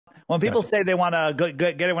When people Gotcha. say they want to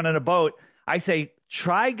get everyone in a boat, I say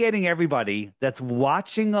try getting everybody that's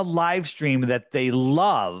watching a live stream that they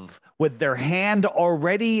love with their hand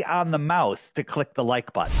already on the mouse to click the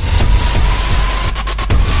like button.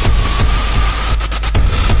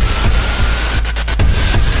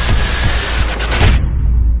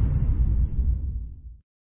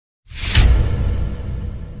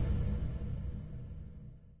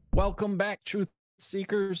 Welcome back, truth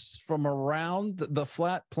seekers from around the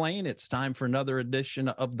flat plane. It's time for another edition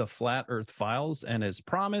of the Flat Earth Files. And as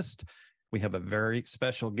promised, we have a very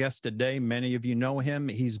special guest today. Many of you know him.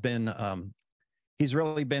 He's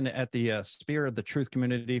really been at the spear of the truth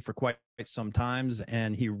community for quite some time,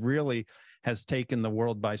 and he really has taken the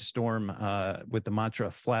world by storm with the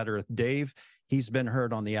mantra Flat Earth Dave. He's been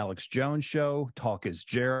heard on the Alex Jones Show, Talk is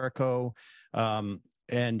Jericho.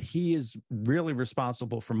 And he is really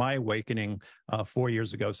responsible for my awakening 4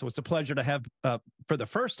 years ago. So it's a pleasure to have, for the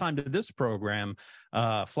first time to this program,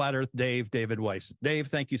 Flat Earth David Weiss. Dave,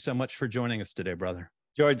 thank you so much for joining us today, brother.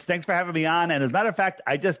 George, thanks for having me on. And as a matter of fact,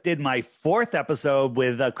 I just did my 4th episode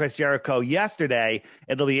with Chris Jericho yesterday.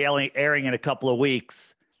 It'll be airing in a couple of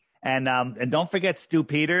weeks. And don't forget Stu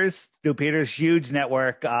Peters. Stu Peters, huge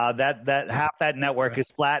network. That half that network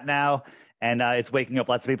is flat now, and it's waking up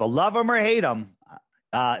lots of people. Love him or hate him.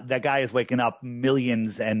 That guy is waking up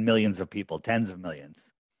millions and millions of people, tens of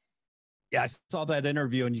millions. Yeah, I saw that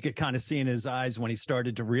interview, and you could kind of see in his eyes when he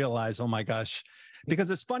started to realize, oh my gosh,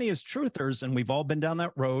 because it's funny as truthers, and we've all been down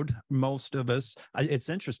that road, most of us. It's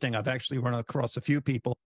interesting. I've actually run across a few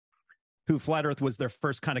people who Flat Earth was their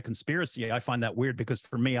first kind of conspiracy. I find that weird because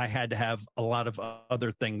for me, I had to have a lot of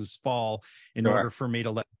other things fall in order for me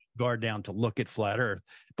to let guard down to look at Flat Earth.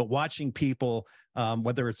 But watching people,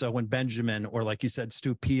 whether it's Owen Benjamin or, like you said,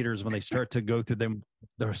 Stu Peters, when they start to go through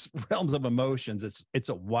those realms of emotions, it's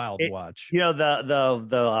a wild watch. You know,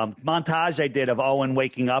 the montage I did of Owen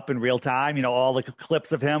waking up in real time, you know, all the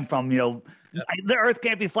clips of him from, the earth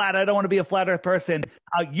can't be flat. I don't want to be a flat earth person.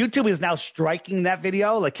 YouTube is now striking that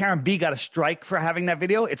video. Like Karen B got a strike for having that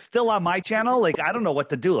video. It's still on my channel. Like, I don't know what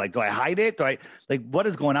to do. Like, do I hide it? What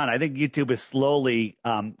is going on? I think YouTube is slowly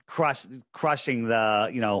crushing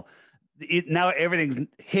the, now everything's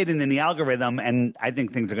hidden in the algorithm. And I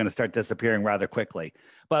think things are going to start disappearing rather quickly.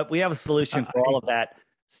 But we have a solution for all of that.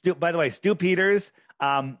 By the way, Stu Peters,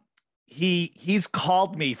 he's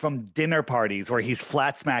called me from dinner parties where he's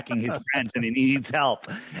flat smacking his friends and he needs help.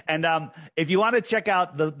 And if you want to check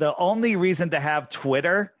out the only reason to have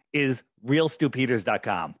Twitter is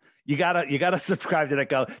realstupeters.com. You gotta subscribe to that.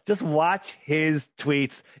 Go just watch his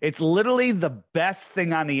tweets. It's literally the best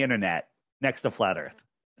thing on the internet next to Flat Earth.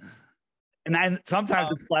 And then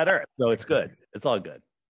sometimes it's Flat Earth, so it's good. It's all good.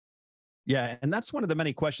 Yeah, and that's one of the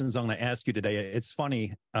many questions I'm going to ask you today. It's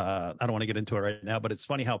funny. I don't want to get into it right now, but it's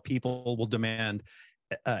funny how people will demand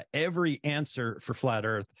every answer for Flat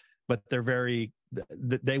Earth, but they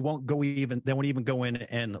won't even go in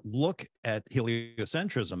and look at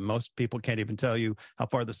heliocentrism. Most people can't even tell you how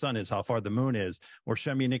far the sun is, how far the moon is, or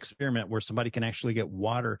show me an experiment where somebody can actually get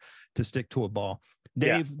water to stick to a ball.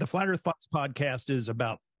 Dave, the Flat Earth podcast is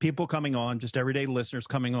about people coming on, just everyday listeners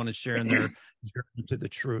coming on and sharing their journey to the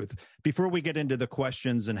truth. Before we get into the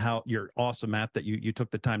questions and how your awesome app that you took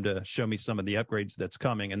the time to show me some of the upgrades that's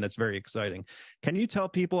coming, and that's very exciting. Can you tell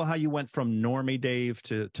people how you went from normie Dave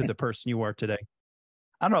to the person you are today?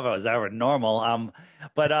 I don't know if I was ever normal,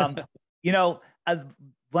 but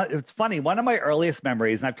it's funny. One of my earliest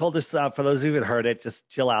memories, and I've told this for those of you who heard it, just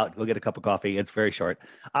chill out, go get a cup of coffee. It's very short.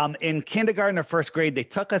 In kindergarten or first grade, they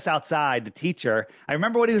took us outside. The teacher, I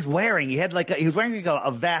remember what he was wearing. He was wearing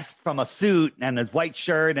a vest from a suit and a white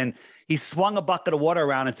shirt, and he swung a bucket of water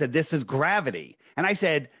around and said, "This is gravity." And I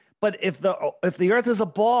said, "But if the Earth is a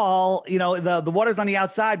ball, the water's on the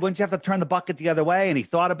outside, wouldn't you have to turn the bucket the other way?" And he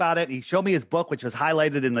thought about it. He showed me his book, which was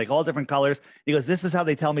highlighted in like all different colors. He goes, "This is how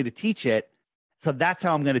they tell me to teach it. So that's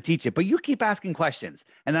how I'm going to teach it. But you keep asking questions."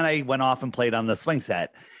 And then I went off and played on the swing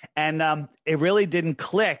set. And it really didn't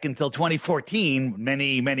click until 2014,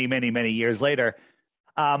 many, many, many, many years later,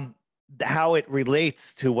 how it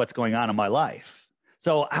relates to what's going on in my life.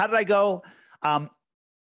 So how did I go?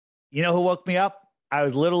 You know who woke me up? I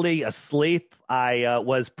was literally asleep. I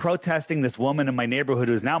was protesting this woman in my neighborhood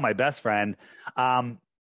who's now my best friend.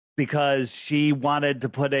 Because she wanted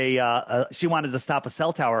to she wanted to stop a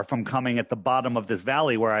cell tower from coming at the bottom of this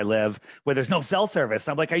valley where I live, where there's no cell service.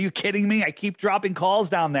 I'm like, are you kidding me? I keep dropping calls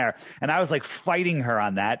down there. And I was like fighting her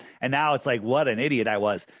on that. And now it's like, what an idiot I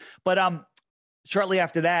was. But shortly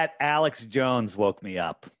after that, Alex Jones woke me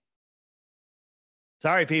up.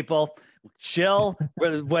 Sorry, people. Chill.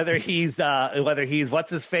 Whether he's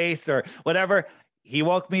what's his face or whatever. he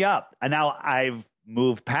woke me up. And now I've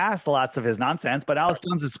moved past lots of his nonsense, but Alex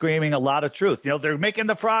Jones is screaming a lot of truth. You know, they're making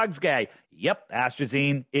the frogs gay. Yep,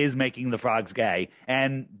 astrazine is making the frogs gay,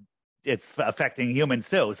 and it's affecting humans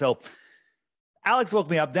too. So Alex woke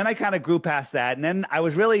me up. Then I kind of grew past that. And then I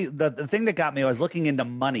was really, the thing that got me, I was looking into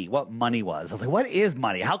money, what money was. I was like, what is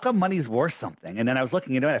money? How come money's worth something? And then I was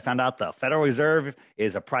looking into it. I found out the Federal Reserve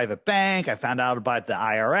is a private bank. I found out about the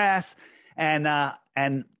IRS. And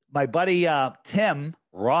my buddy Tim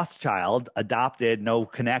Rothschild, adopted, no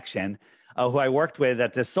connection, who I worked with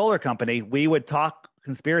at this solar company, we would talk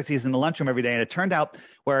conspiracies in the lunchroom every day. And it turned out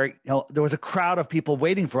where, you know, there was a crowd of people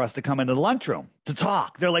waiting for us to come into the lunchroom to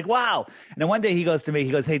talk. They're like, wow. And then one day he goes to me, he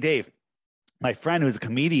goes, hey, Dave, my friend who's a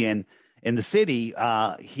comedian in the city,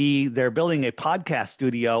 they're building a podcast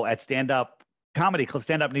studio at Stand Up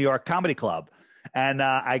New York Comedy Club. And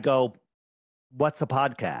I go, what's a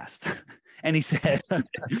podcast? And he says,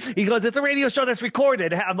 he goes, it's a radio show that's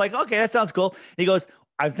recorded. I'm like, okay, that sounds cool. He goes,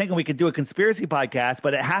 I'm thinking we could do a conspiracy podcast,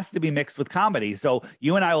 but it has to be mixed with comedy. So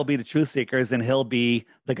you and I will be the truth seekers, and he'll be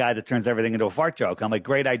the guy that turns everything into a fart joke. I'm like,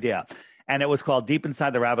 great idea. And it was called Deep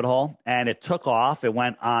Inside the Rabbit Hole, and it took off. It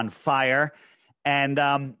went on fire. And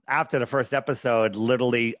after the first episode,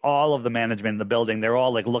 literally all of the management in the building, they're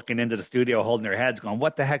all like looking into the studio, holding their heads, going,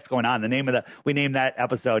 what the heck's going on? We named that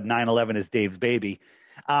episode 9/11 is Dave's Baby.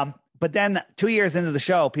 But then 2 years into the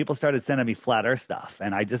show, people started sending me flat earth stuff,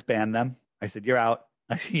 and I just banned them. I said, you're out.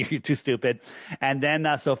 You're too stupid. And then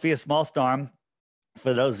Sophia Smallstorm,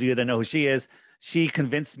 for those of you that know who she is, she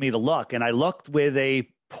convinced me to look. And I looked with a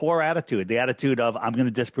poor attitude, the attitude of, I'm going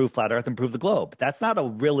to disprove flat earth and prove the globe. That's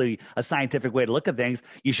not really a scientific way to look at things.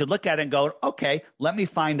 You should look at it and go, okay, let me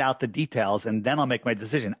find out the details, and then I'll make my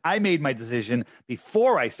decision. I made my decision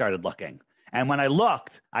before I started looking. And when I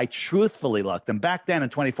looked, I truthfully looked. And back then in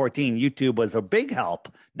 2014, YouTube was a big help.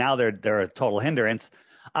 Now they're a total hindrance.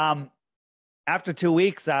 After 2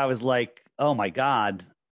 weeks, I was like, oh my God,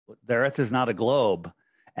 the earth is not a globe.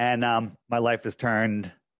 And my life has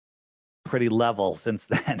turned pretty level since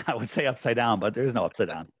then. I would say upside down, but there's no upside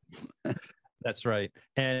down. That's right.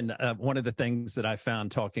 And one of the things that I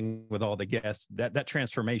found talking with all the guests, that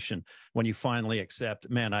transformation, when you finally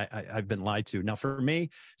accept, man, I've been lied to. Now, for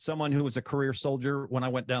me, someone who was a career soldier, when I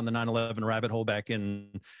went down the 9/11 rabbit hole back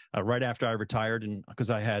in right after I retired, and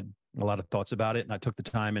because I had a lot of thoughts about it, and I took the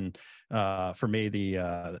time, and for me,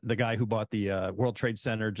 the guy who bought the World Trade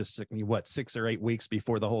Center just 6 or 8 weeks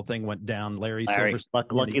before the whole thing went down, Larry Silverstein,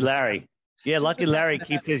 Lucky Larry. Yeah, Lucky Larry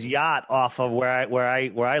keeps his yacht off of where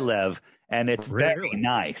I live, and it's very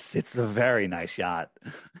nice. It's a very nice yacht.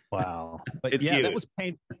 Wow. But yeah, huge.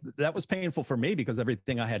 That was painful for me because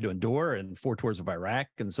everything I had to endure, and 4 tours of Iraq,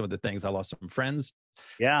 and some of the things, I lost some friends.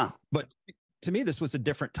 Yeah. But to me, this was a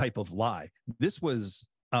different type of lie. This was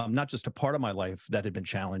not just a part of my life that had been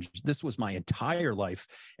challenged. This was my entire life.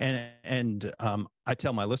 And I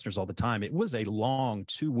tell my listeners all the time, it was a long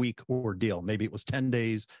 2-week ordeal. Maybe it was 10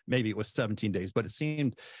 days, maybe it was 17 days, but it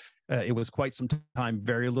seemed it was quite some time,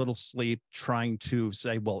 very little sleep, trying to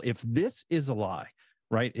say, well, if this is a lie,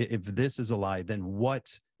 right? If this is a lie, then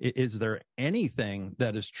what is there anything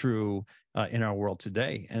that is true in our world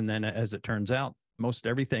today? And then as it turns out, most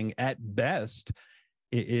everything at best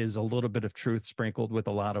is a little bit of truth sprinkled with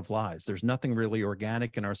a lot of lies. There's nothing really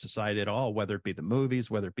organic in our society at all, whether it be the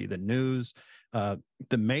movies, whether it be the news.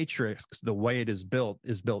 The matrix, the way it is built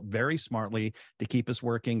very smartly to keep us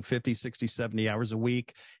working 50, 60, 70 hours a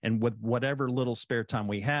week. And with whatever little spare time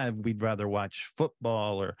we have, we'd rather watch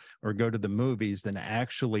football or go to the movies than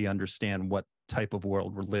actually understand what type of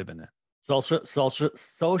world we're living in.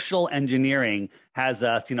 Social engineering has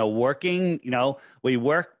us, working, we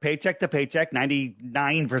work paycheck to paycheck.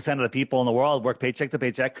 99% of the people in the world work paycheck to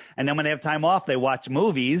paycheck. And then when they have time off, they watch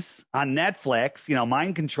movies on Netflix,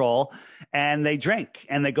 mind control, and they drink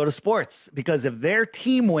and they go to sports, because if their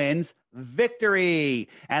team wins, victory,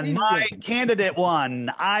 and my candidate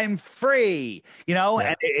won, I'm free,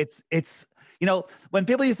 and it's, when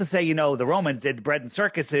people used to say, the Romans did bread in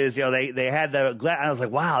circuses, they had I was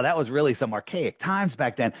like, wow, that was really some archaic times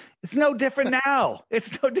back then. It's no different now.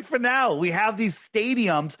 It's no different now. We have these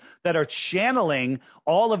stadiums that are channeling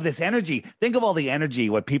all of this energy. Think of all the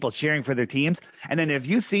energy with people cheering for their teams. And then have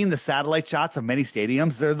you seen the satellite shots of many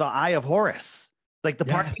stadiums? They're the Eye of Horus, like the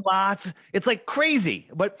parking lots. It's like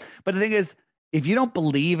crazy. But the thing is, if you don't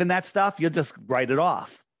believe in that stuff, you'll just write it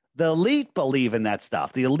off. The elite believe in that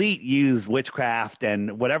stuff. The elite use witchcraft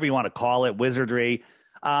and whatever you want to call it, wizardry.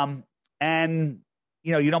 And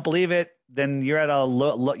you don't believe it, then you're at a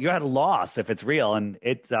loss if it's real, and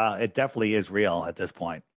it definitely is real at this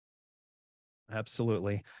point.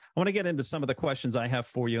 Absolutely. I want to get into some of the questions I have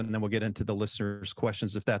for you, and then we'll get into the listeners'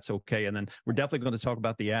 questions if that's okay. And then we're definitely going to talk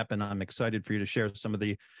about the app, and I'm excited for you to share some of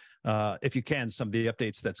the, if you can, some of the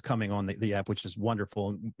updates that's coming on the app, which is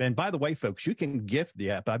wonderful. And by the way, folks, you can gift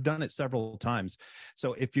the app. I've done it several times.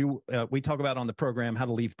 So if you, we talk about on the program how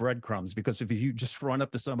to leave breadcrumbs, because if you just run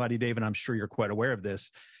up to somebody, Dave, and I'm sure you're quite aware of this,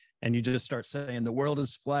 and you just start saying the world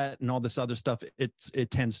is flat and all this other stuff,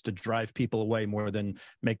 it tends to drive people away more than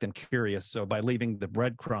make them curious. So by leaving the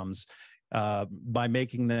breadcrumbs, by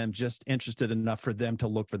making them just interested enough for them to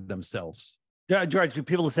look for themselves. Yeah, George,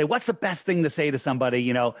 people say, what's the best thing to say to somebody,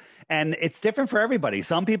 and it's different for everybody.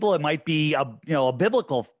 Some people, it might be a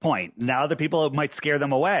biblical point. Now, other people, it might scare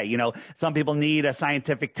them away. Some people need a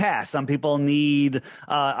scientific test. Some people need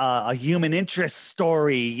a human interest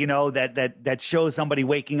story, that shows somebody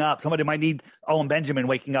waking up. Somebody might need Owen Benjamin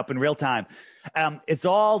waking up in real time. It's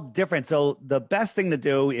all different. So the best thing to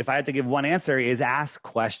do, if I had to give one answer, is ask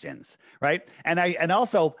questions, right? And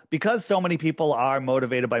also, because so many people are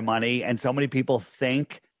motivated by money and so many people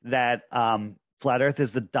think that flat Earth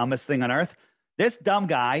is the dumbest thing on Earth, this dumb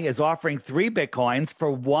guy is offering 3 Bitcoins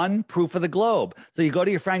for 1 proof of the globe. So you go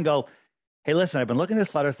to your friend, go, hey, listen, I've been looking at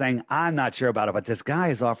this flat Earth thing. I'm not sure about it, but this guy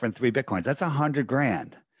is offering 3 Bitcoins. That's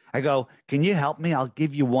 $100,000. I go, can you help me? I'll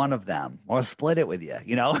give you 1 of them, or I'll split it with you,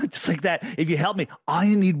 just like that. If you help me,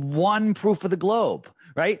 I need 1 proof of the globe,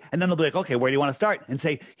 right? And then they'll be like, okay, where do you want to start? And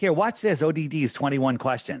say, here, watch this. ODD's 21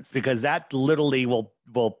 questions, because that literally will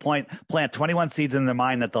plant 21 seeds in their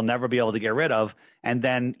mind that they'll never be able to get rid of. And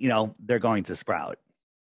then, they're going to sprout.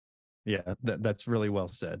 Yeah, that's really well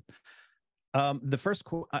said. The first,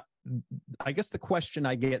 I guess the question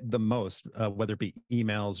I get the most, whether it be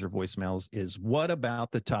emails or voicemails, is what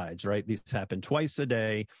about the tides, right? These happen twice a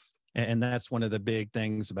day. And that's one of the big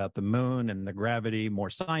things about the moon and the gravity, more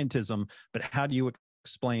scientism. But how do you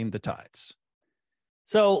explain the tides?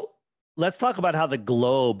 So let's talk about how the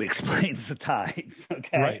globe explains the tides.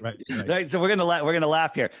 Okay. Right. So we're gonna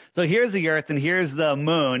laugh here. So here's the Earth and here's the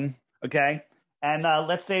moon. Okay. And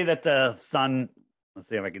let's say that the sun. Let's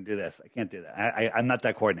see if I can do this. I can't do that. I'm not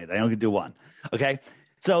that coordinated. I only can do one. Okay.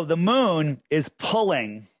 So the moon is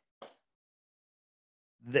pulling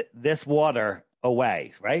this water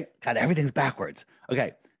away, right? God, everything's backwards.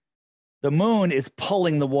 Okay. The moon is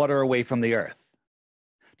pulling the water away from the Earth.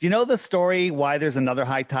 Do you know the story why there's another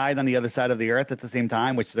high tide on the other side of the Earth at the same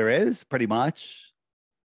time, which there is pretty much?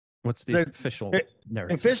 What's the official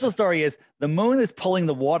narrative? Official story is the moon is pulling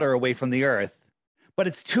the water away from the Earth. But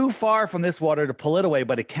it's too far from this water to pull it away,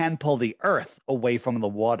 but it can pull the Earth away from the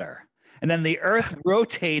water. And then the Earth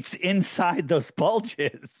rotates inside those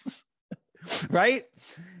bulges, right?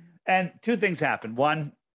 And 2 things happen.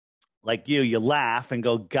 One, like you laugh and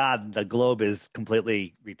go, God, the globe is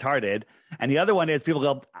completely retarded. And the other one is people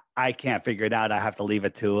go, I can't figure it out. I have to leave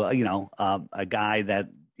it to, a guy that,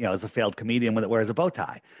 is a failed comedian that wears a bow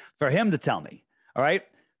tie for him to tell me. All right.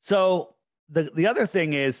 So the other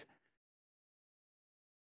thing is,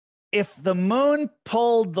 if the moon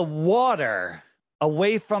pulled the water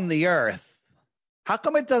away from the Earth, how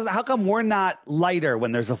come we're not lighter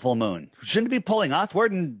when there's a full moon? Shouldn't it be pulling us? We're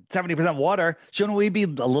in 70% water. Shouldn't we be a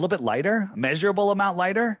little bit lighter, a measurable amount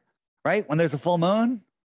lighter, right? When there's a full moon,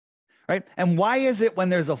 right? And why is it when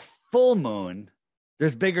there's a full moon,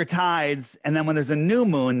 there's bigger tides, and then when there's a new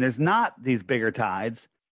moon, there's not these bigger tides?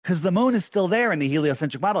 Because the moon is still there in the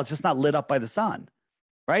heliocentric model. It's just not lit up by the sun.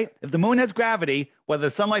 Right? If the moon has gravity, whether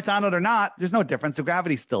the sunlight's on it or not, there's no difference. The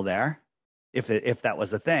gravity's still there, if that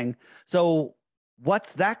was a thing. So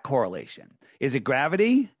what's that correlation? Is it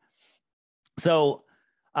gravity? So,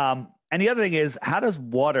 and the other thing is, how does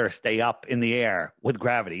water stay up in the air with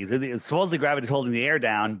gravity? Supposedly gravity is holding the air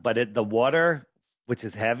down, but the water, which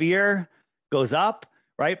is heavier, goes up,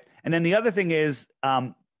 right? And then the other thing is,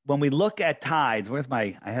 when we look at tides, where is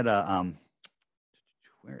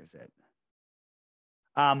it?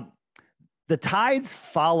 The tides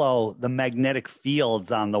follow the magnetic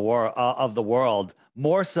fields on the of the world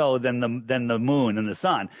more so than the moon and the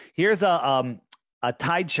sun. Here's a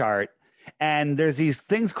tide chart, and there's these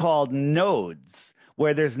things called nodes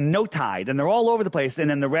where there's no tide, and they're all over the place. And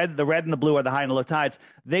then the red and the blue are the high and low tides.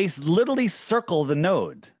 They literally circle the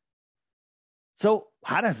node. So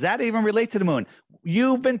how does that even relate to the moon?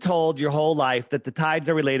 You've been told your whole life that the tides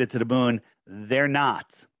are related to the moon. They're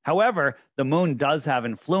not. However, the moon does have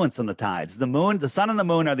influence on the tides. The sun and the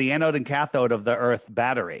moon are the anode and cathode of the Earth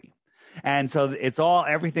battery. And so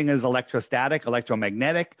everything is electrostatic,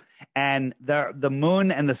 electromagnetic. And the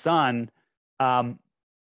moon and the sun, I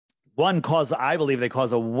believe they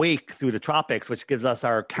cause a wake through the tropics, which gives us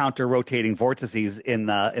our counter-rotating vortices in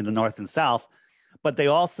the north and south. But they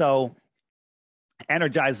also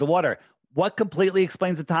energize the water. What completely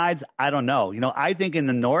explains the tides? I don't know. I think in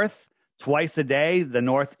the north, twice a day, the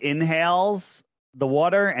north inhales the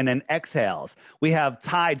water and then exhales. We have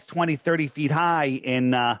tides 20, 30 feet high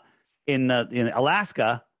in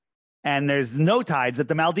Alaska, and there's no tides at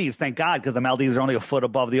the Maldives. Thank God, because the Maldives are only a foot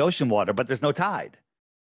above the ocean water, but there's no tide.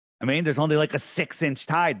 I mean, there's only like a 6-inch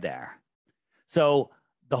tide there. So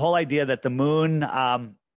the whole idea that the moon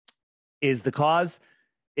is the cause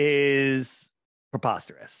is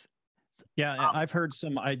preposterous. Yeah, I've heard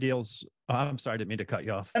some ideals. I'm sorry, I didn't mean to cut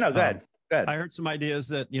you off. No, go ahead. Go ahead. I heard some ideas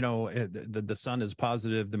that, the sun is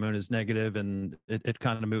positive, the moon is negative, and it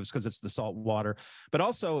kind of moves because it's the salt water. But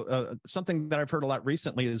also something that I've heard a lot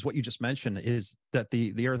recently is what you just mentioned, is that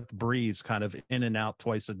the earth breathes kind of in and out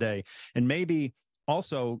twice a day. And maybe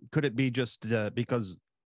also, could it be just because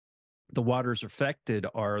the waters affected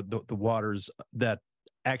are the waters that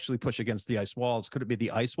actually push against the ice walls? Could it be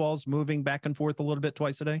the ice walls moving back and forth a little bit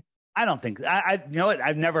twice a day? I don't think you know what?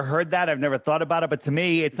 I've never heard that. I've never thought about it. But to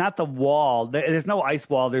me, it's not the wall. There's no ice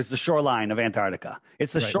wall. There's the shoreline of Antarctica.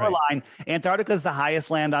 It's the shoreline. Right. Antarctica is the highest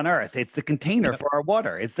land on Earth. It's the container for our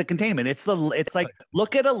water. It's the containment. It's like,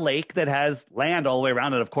 look at a lake that has land all the way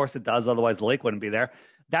around it. Of course it does. Otherwise the lake wouldn't be there.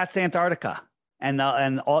 That's Antarctica. And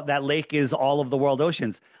all that lake is all of the world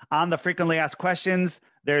oceans. On the frequently asked questions,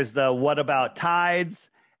 there's the what about tides?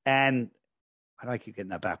 And why do I keep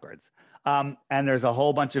getting that backwards? And there's a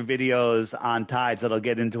whole bunch of videos on tides that'll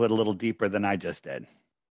get into it a little deeper than I just did.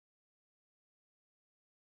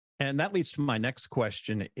 And that leads to my next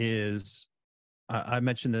question is, I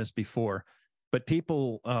mentioned this before, but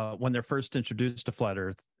people, when they're first introduced to flat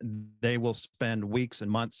Earth, they will spend weeks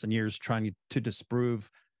and months and years trying to disprove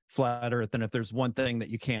flat Earth. And if there's one thing that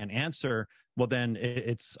you can't answer, well, then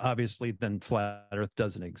it's obviously then flat Earth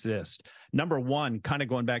doesn't exist. Number one, kind of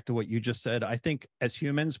going back to what you just said, I think as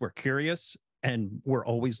humans, we're curious and we're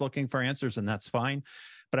always looking for answers, and that's fine.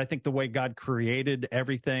 But I think the way God created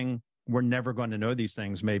everything, we're never going to know these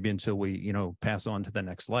things maybe until we, pass on to the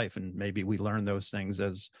next life. And maybe we learn those things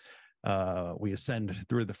as we ascend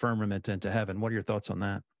through the firmament into heaven. What are your thoughts on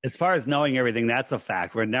that? As far as knowing everything, that's a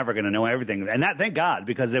fact. We're never going to know everything. And that, thank God,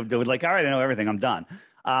 because if they were like, all right, I know everything, I'm done.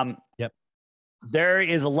 Yep. There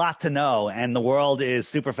is a lot to know, and the world is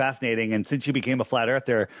super fascinating. And since you became a flat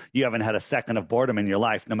earther, you haven't had a second of boredom in your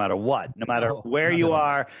life, no matter what, no matter where you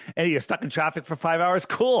are. And you're stuck in traffic for 5 hours.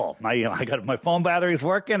 Cool. I got my phone battery's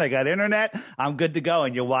working. I got internet. I'm good to go.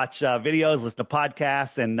 And you watch videos, listen to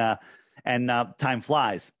podcasts, and time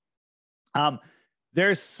flies.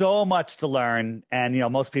 There's so much to learn. And,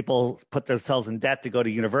 most people put themselves in debt to go to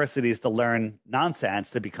universities to learn nonsense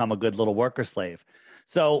to become a good little worker slave.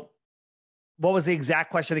 So what was the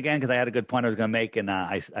exact question again? Because I had a good point I was going to make, and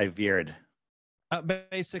I veered.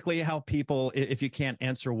 Basically, how people, if you can't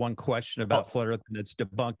answer one question about flat Earth, and it's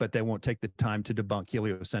debunked, but they won't take the time to debunk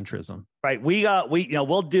heliocentrism. Right.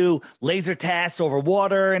 We'll do laser tests over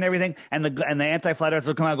water and everything, and the anti-flat earthers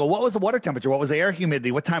will come out and go, what was the water temperature? What was the air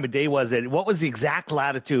humidity? What time of day was it? What was the exact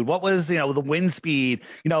latitude? What was, the wind speed?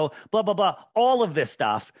 Blah, blah, blah, all of this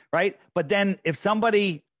stuff. Right. But then if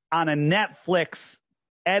somebody on a Netflix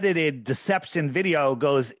edited deception video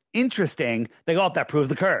goes interesting, they go, that proves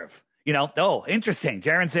the curve. Interesting.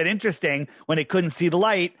 Jaron said interesting when they couldn't see the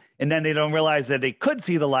light, and then they don't realize that they could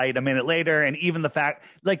see the light a minute later. And even the fact,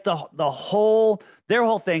 like their whole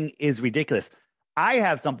thing is ridiculous. I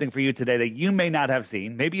have something for you today that you may not have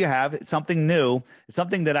seen. Maybe you have. It's something new. It's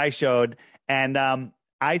something that I showed, and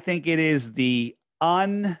I think it is it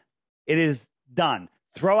is done.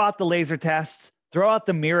 Throw out the laser tests. Throw out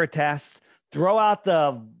the mirror tests. Throw out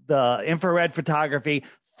the infrared photography.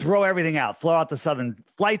 Throw everything out. Throw out the Southern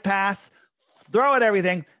Flight Pass. Throw out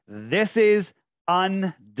everything. This is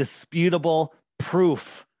undisputable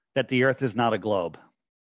proof that the Earth is not a globe.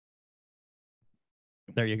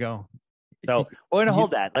 There you go. So we're going to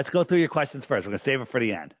hold that. Let's go through your questions first. We're going to save it for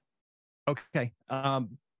the end. Okay.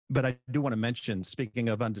 But I do want to mention, speaking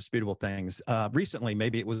of undisputable things, recently,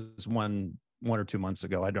 maybe it was one or 2 months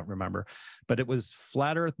ago, I don't remember, but it was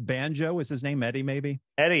Flat Earth Banjo. Is his name Eddie, maybe?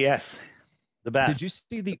 Eddie, yes. The best. Did you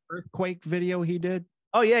see the earthquake video he did?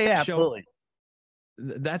 Oh, yeah, absolutely.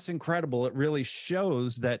 That's incredible. It really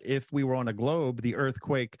shows that if we were on a globe, the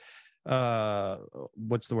earthquake,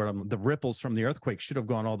 what's the word? The ripples from the earthquake should have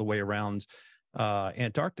gone all the way around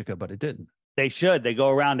Antarctica, but it didn't. They should. They go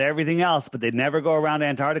around everything else, but they never go around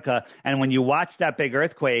Antarctica. And when you watch that big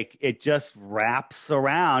earthquake, it just wraps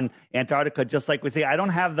around Antarctica, just like we see. I don't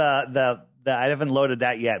have I haven't loaded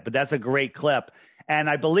that yet, but that's a great clip. And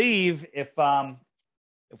I believe if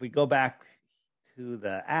we go back to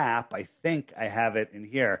the app, I think I have it in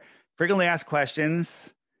here. Frequently asked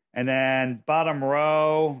questions, And then bottom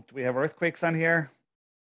row, do we have earthquakes on here?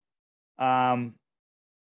 Um,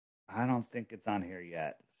 I don't think it's on here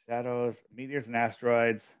yet. Shadows, meteors, and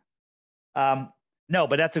asteroids. Um, no,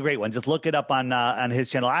 but that's a great one. Just look it up on his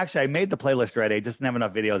channel. Actually, I made the playlist already. I just didn't have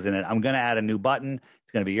enough videos in it. I'm going to add a new button.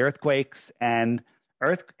 It's going to be earthquakes and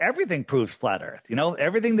Earth. Everything proves flat Earth. You know,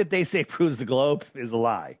 everything that they say proves the globe is a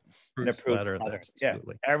lie, and it Proves proves flat Earth. flat Earth. Yeah,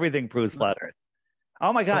 Absolutely. everything proves flat Earth.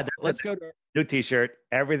 Oh my God, Well, that's let's a go to. new T-shirt.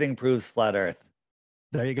 Everything proves flat Earth.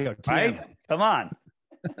 There you go. Right? TM. Come on.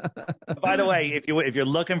 By the way, if you're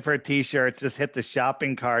looking for T-shirts, just hit the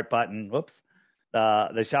shopping cart button. Whoops,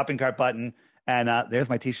 the shopping cart button, and there's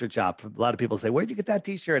my T-shirt shop. A lot of people say, "Where'd you get that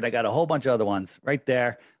T-shirt?" I got a whole bunch of other ones right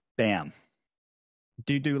there. Bam.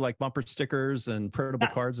 Do you do like bumper stickers and printable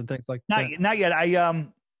Not, cards and things like not, that? not yet.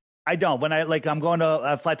 I don't. When I'm going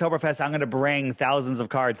to Flattoberfest, I'm going to bring thousands of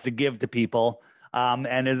cards to give to people. And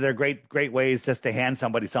they're great ways just to hand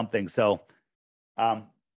somebody something. So,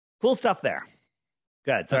 cool stuff there.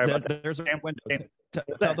 Good. Sorry about that. There's a window.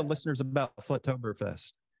 Tell the listeners about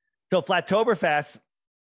Flattoberfest. So Flattoberfest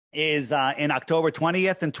is in October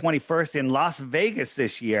 20th and 21st in Las Vegas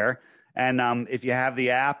this year. And if you have the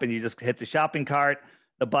app and you just hit the shopping cart,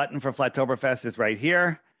 the button for Flattoberfest is right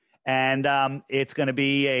here. And it's going to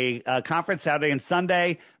be a conference Saturday and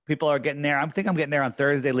Sunday. People are getting there. I think I'm getting there on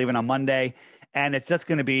Thursday, leaving on Monday. And it's just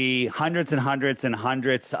going to be hundreds and hundreds and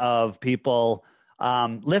hundreds of people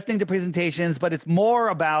listening to presentations, but it's more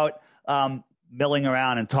about milling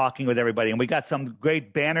around and talking with everybody. And we got some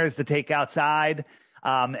great banners to take outside.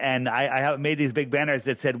 And I have made these big banners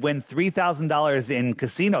that said win $3,000 in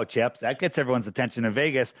casino chips. That gets everyone's attention in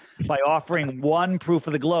Vegas by offering one proof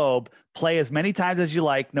of the globe. Play as many times as you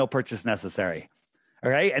like, no purchase necessary. All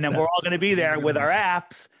right. And then we're all going to be there with our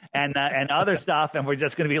apps and other stuff. And we're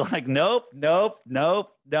just going to be like, nope, nope,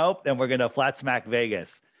 nope, nope. And we're going to flat smack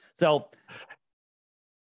Vegas. So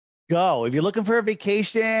go. If you're looking for a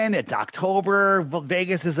vacation, it's October. Well,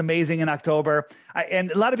 Vegas is amazing in October.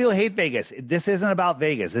 And a lot of people hate Vegas. This isn't about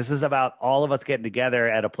Vegas. This is about all of us getting together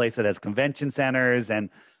at a place that has convention centers and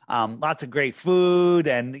lots of great food.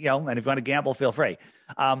 And, and if you want to gamble, feel free.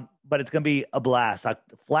 But it's going to be a blast.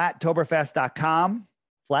 Flattoberfest.com,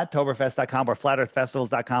 flattoberfest.com or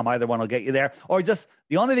flatearthfestivals.com. Either one will get you there. Or just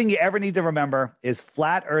the only thing you ever need to remember is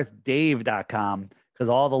flatearthdave.com because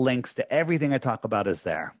all the links to everything I talk about is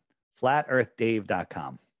there.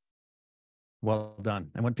 flatearthdave.com. Well done.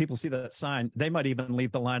 And when people see that sign, they might even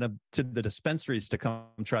leave the line up to the dispensaries to come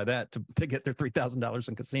try that to get their $3,000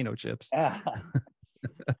 in casino chips. Yeah.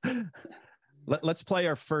 Let's play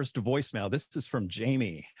our first voicemail. This is from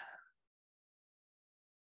Jamie.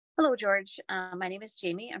 Hello, George. My name is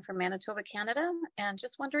Jamie. I'm from Manitoba, Canada, and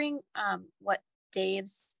just wondering what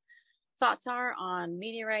Dave's thoughts are on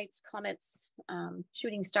meteorites, comets,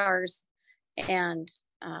 shooting stars, and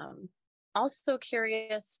also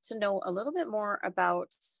curious to know a little bit more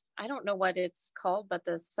about, I don't know what it's called, but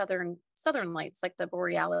the southern lights, like the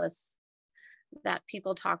borealis that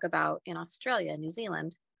people talk about in Australia, New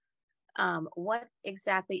Zealand. What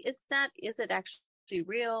exactly is that? Is it actually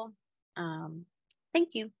real?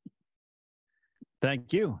 Thank you.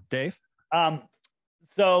 Thank you, Dave.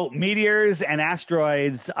 So meteors and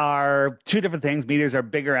asteroids are two different things. Meteors are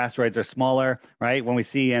bigger, asteroids are smaller, right? When we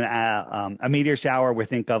see a meteor shower, we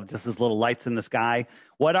think of just as little lights in the sky.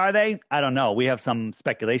 What are they? I don't know. We have some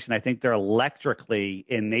speculation. I think they're electrically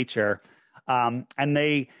in nature. And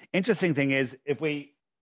the interesting thing is if we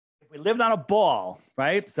lived on a ball,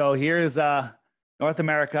 right? So here's North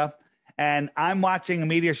America, and I'm watching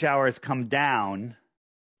meteor showers come down.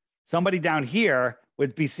 Somebody down here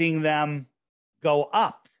would be seeing them go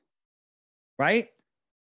up, right?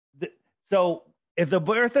 So if the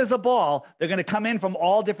Earth is a ball, they're going to come in from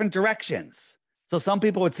all different directions. So some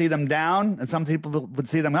people would see them down and some people would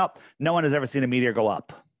see them up. No one has ever seen a meteor go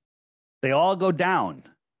up. They all go down,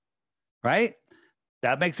 right?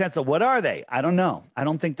 That makes sense. So what are they? I don't know. I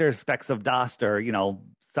don't think there's specks of dust or,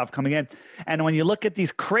 stuff coming in. And when you look at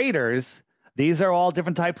these craters, these are all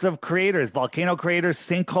different types of craters, volcano craters,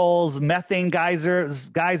 sinkholes, methane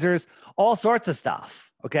geysers, all sorts of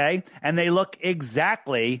stuff. Okay. And they look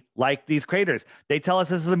exactly like these craters. They tell us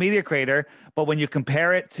this is a meteor crater, but when you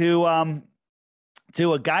compare it to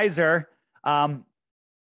a geyser,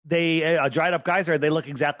 a dried up geyser, they look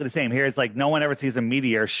exactly the same. Here's like no one ever sees a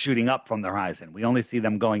meteor shooting up from the horizon. We only see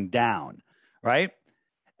them going down, right?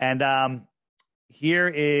 And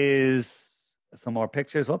here is some more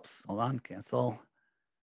pictures. Whoops, hold on, cancel.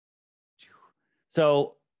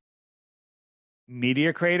 So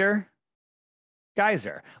meteor crater,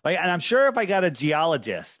 geyser. And I'm sure if I got a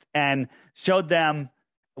geologist and showed them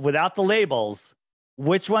without the labels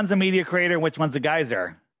which one's a meteor crater and which one's a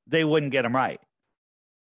geyser, they wouldn't get them right.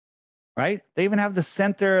 Right? They even have the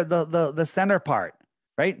center, the center part,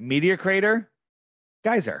 right? Meteor crater,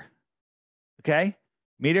 geyser. Okay?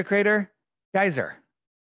 Meteor crater, geyser.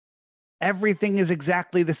 Everything is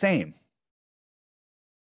exactly the same.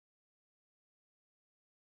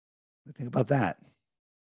 What do you think about that?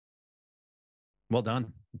 Well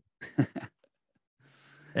done.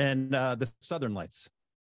 And the Southern Lights.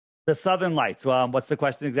 The Southern Lights. Well, what's the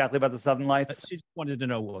question exactly about the Southern Lights? She just wanted to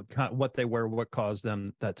know what they were, what caused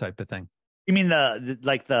them, that type of thing. You mean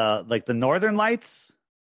the Northern Lights?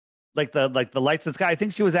 Like the lights in the sky? I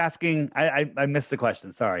think she was asking. I missed the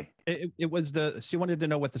question. Sorry. It was she wanted to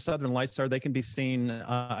know what the Southern Lights are. They can be seen,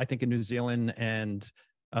 I think, in New Zealand and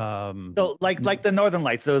so like the Northern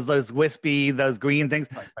Lights, those wispy, those green things.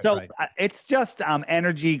 Right. It's just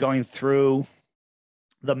energy going through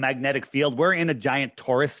the magnetic field. We're in a giant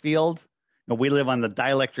torus field. We live on the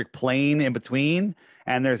dielectric plane in between,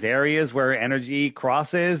 and there's areas where energy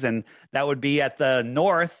crosses, and that would be at the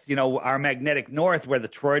north, our magnetic north where the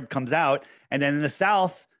toroid comes out. And then in the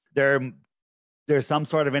south, there's some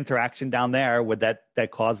sort of interaction down there with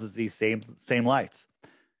that causes these same lights.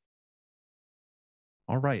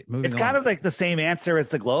 All right, moving on. It's kind of like the same answer as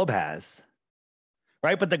the globe has,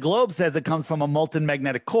 right? But the globe says it comes from a molten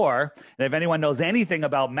magnetic core. And if anyone knows anything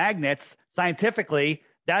about magnets, scientifically,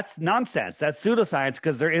 that's nonsense. That's pseudoscience,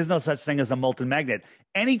 because there is no such thing as a molten magnet.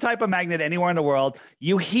 Any type of magnet anywhere in the world,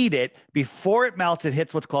 you heat it, before it melts, it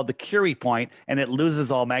hits what's called the Curie point, and it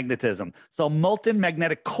loses all magnetism. So molten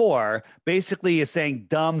magnetic core basically is saying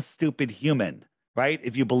dumb, stupid human, right?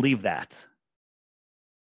 If you believe that.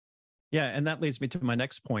 Yeah, and that leads me to my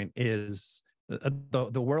next point is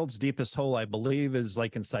the world's deepest hole, I believe, is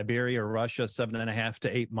like in Siberia or Russia, 7.5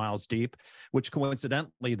 to 8 miles deep, which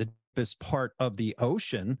coincidentally, the deepest part of the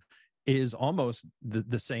ocean is almost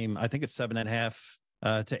the same. I think it's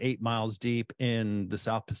 7.5 to 8 miles deep in the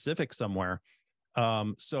South Pacific somewhere.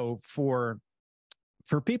 So for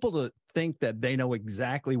people to think that they know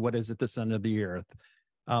exactly what is at the center of the earth,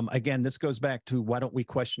 again, this goes back to why don't we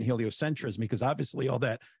question heliocentrism? Because obviously all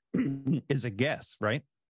that is a guess, right?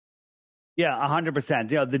 Yeah,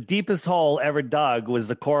 100%. The deepest hole ever dug was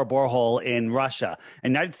the Kora borehole in Russia. The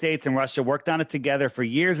United States and Russia worked on it together for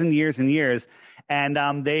years and years and years.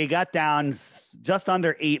 And they got down just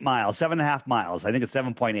under 8 miles, 7.5 miles. I think it's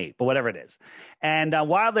 7.8, but whatever it is. And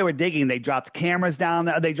while they were digging, they dropped cameras down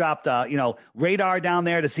there. They dropped, radar down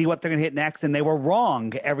there to see what they're going to hit next. And they were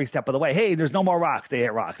wrong every step of the way. Hey, there's no more rocks. They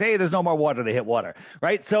hit rocks. Hey, there's no more water. They hit water.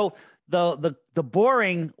 Right. So the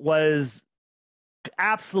boring was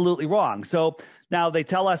absolutely wrong. So now they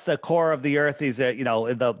tell us the core of the earth is,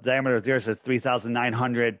 the diameter of the earth is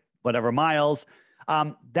 3,900 whatever miles.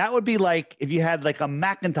 That would be like if you had like a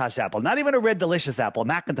Macintosh apple, not even a red delicious apple, a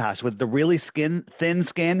Macintosh with the really thin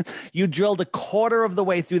skin. You drilled a quarter of the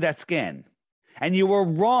way through that skin, and you were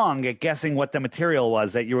wrong at guessing what the material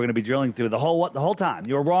was that you were going to be drilling through the whole time.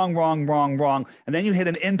 You were wrong. And then you hit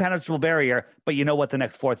an impenetrable barrier, but you know what the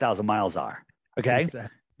next 4,000 miles are. Okay.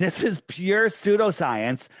 Exactly. This is pure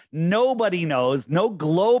pseudoscience. Nobody knows. No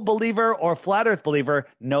globe believer or flat earth believer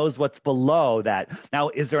knows what's below that. Now,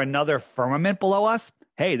 is there another firmament below us?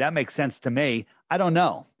 Hey, that makes sense to me. I don't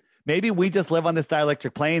know. Maybe we just live on this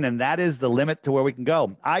dielectric plane, and that is the limit to where we can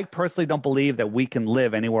go. I personally don't believe that we can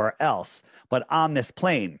live anywhere else but on this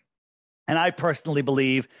plane. And I personally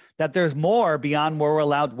believe that there's more beyond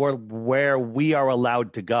where we are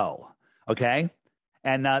allowed to go. Okay?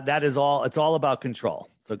 And that is all. It's all about control.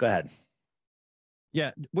 So go ahead.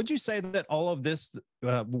 Yeah. Would you say that all of this,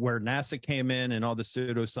 where NASA came in and all the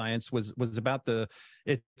pseudoscience was about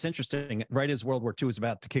it's interesting, right as World War II was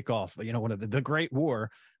about to kick off, one of the Great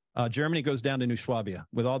War, Germany goes down to New Swabia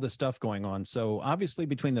with all this stuff going on. So obviously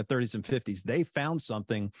between the 30s and 50s, they found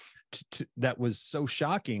something that was so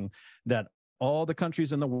shocking that all the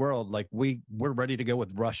countries in the world, like we're ready to go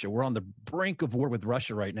with Russia. We're on the brink of war with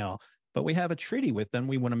Russia right now. But we have a treaty with them.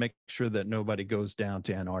 We want to make sure that nobody goes down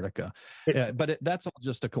to Antarctica. That's all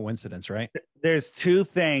just a coincidence, right? There's two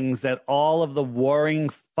things that all of the warring,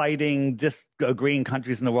 fighting, disagreeing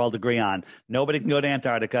countries in the world agree on. Nobody can go to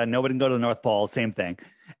Antarctica. Nobody can go to the North Pole. Same thing.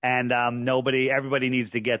 And everybody needs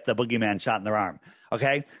to get the boogeyman shot in their arm.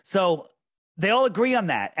 Okay? So they all agree on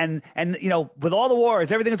that. And with all the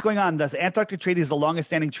wars, everything that's going on, the Antarctic Treaty is the longest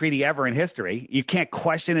standing treaty ever in history. You can't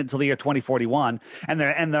question it until the year 2041. And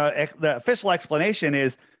the official explanation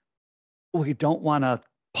is we don't want to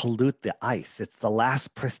pollute the ice. It's the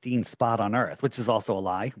last pristine spot on Earth, which is also a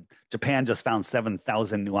lie. Japan just found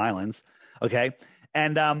 7,000 new islands. Okay.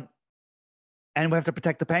 And and we have to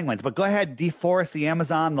protect the penguins. But go ahead, deforest the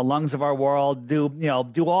Amazon, the lungs of our world,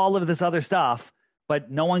 do all of this other stuff, but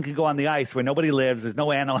no one can go on the ice where nobody lives. There's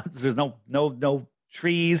no animals, there's no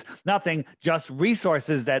trees, nothing, just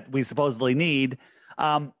resources that we supposedly need.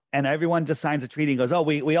 And everyone just signs a treaty and goes, oh,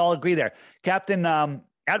 we all agree there. Captain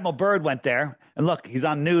Admiral Byrd went there, and look, he's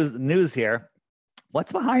on news here.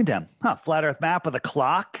 What's behind him? Flat Earth map with a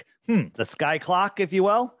clock. The sky clock, if you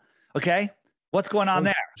will. Okay. What's going on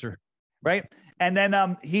there? Sure. Right. And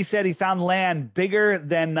then he said he found land bigger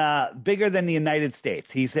than the United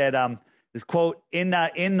States. He said, this quote in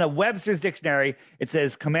the Webster's dictionary, it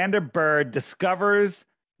says Commander Byrd discovers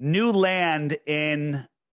new land in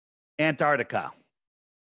Antarctica.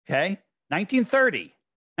 Okay. 1930.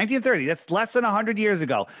 That's less than 100 years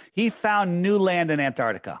ago. He found new land in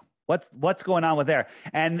Antarctica. What's going on with there?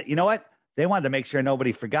 And you know what? They wanted to make sure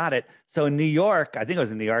nobody forgot it. So in New York, I think it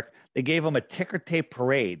was in New York, they gave him a ticker tape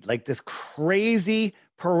parade, like this crazy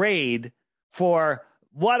parade for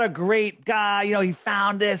what a great guy. He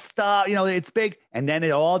found this stuff, it's big. And then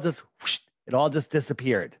it all just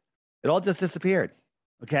disappeared. It all just disappeared.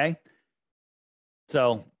 Okay.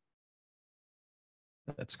 So.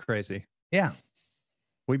 That's crazy. Yeah.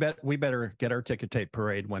 We better get our ticker tape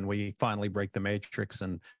parade when we finally break the matrix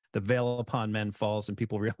and the veil upon men falls and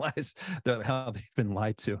people realize how they've been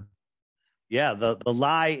lied to. Yeah, the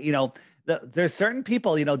lie. There's certain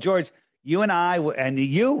people. George, you and I, and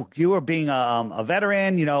you were being a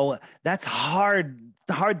veteran. That's hard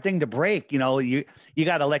thing to break. You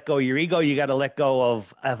got to let go of your ego. You got to let go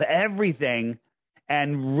of everything,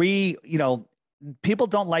 and people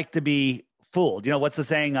don't like to be fooled. What's the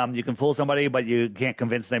saying? You can fool somebody, but you can't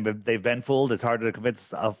convince them they've been fooled. It's harder to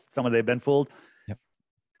convince someone they've been fooled. Yep.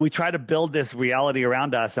 We try to build this reality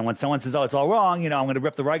around us, and when someone says, "Oh, it's all wrong," I'm going to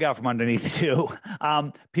rip the rug out from underneath you.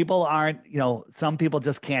 People aren't. Some people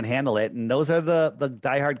just can't handle it, and those are the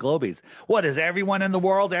diehard globies. What is everyone in the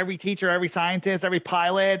world? Every teacher, every scientist, every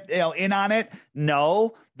pilot, in on it?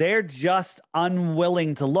 No, they're just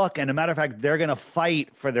unwilling to look. And as a matter of fact, they're going to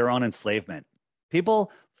fight for their own enslavement.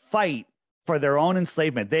 People fight for their own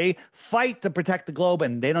enslavement. They fight to protect the globe,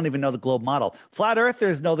 and they don't even know the globe model. Flat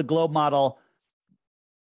earthers know the globe model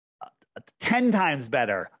 10 times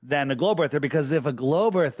better than a globe earther, because if a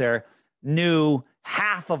globe earther knew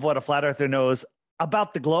half of what a flat earther knows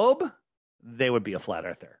about the globe, they would be a flat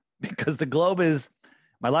earther, because the globe is,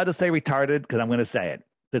 am I allowed to say retarded? Because I'm going to say it.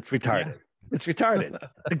 It's retarded. Yeah. It's retarded.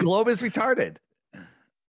 The globe is retarded.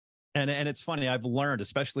 And it's funny, I've learned,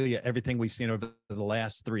 especially everything we've seen over the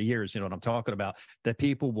last 3 years, you know what I'm talking about, that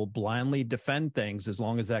people will blindly defend things as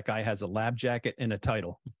long as that guy has a lab jacket and a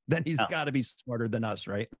title. Then he's got to be smarter than us,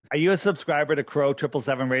 right? Are you a subscriber to Crow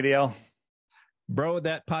 777 Radio? Bro,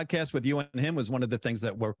 that podcast with you and him was one of the things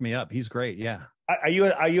that woke me up. He's great, yeah. Are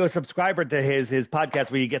you a subscriber to his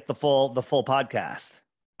podcast where you get the full podcast?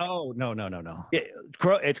 Oh, no.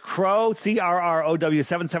 It's Crow, CRROW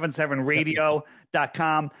 777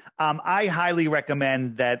 radio.com. I highly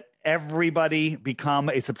recommend that everybody become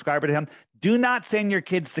a subscriber to him. Do not send your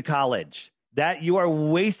kids to college. That you are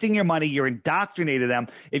wasting your money. You're indoctrinating them.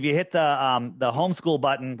 If you hit the homeschool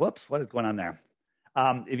button, whoops, what is going on there?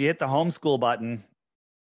 If you hit the homeschool button,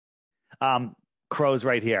 Crow's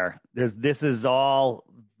right here. This is all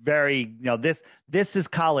very, this is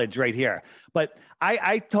college right here. But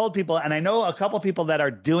I told people, and I know a couple people that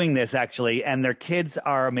are doing this actually, and their kids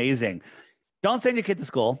are amazing. Don't send your kid to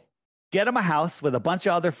school. Get them a house with a bunch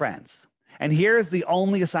of other friends. And here's the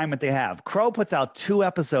only assignment they have. Crow puts out 2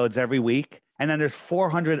 episodes every week, and then there's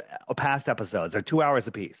 400 past episodes. They're 2 hours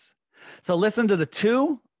apiece. So listen to the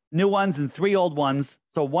 2 new ones and 3 old ones.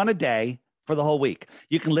 So 1 a day for the whole week.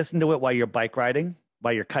 You can listen to it while you're bike riding,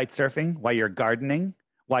 while you're kite surfing, while you're gardening,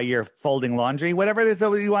 while you're folding laundry, whatever it is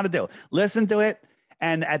that you want to do. Listen to it.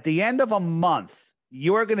 And at the end of a month,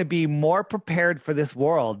 you are going to be more prepared for this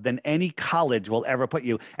world than any college will ever put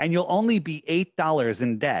you. And you'll only be $8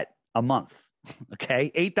 in debt a month.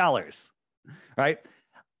 Okay? $8. Right?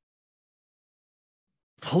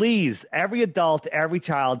 Please, every adult, every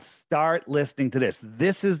child, start listening to this.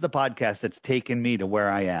 This is the podcast that's taken me to where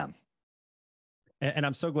I am. And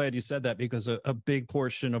I'm so glad you said that, because a big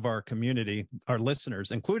portion of our community, our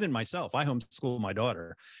listeners, including myself, I homeschool my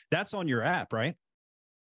daughter. That's on your app, right?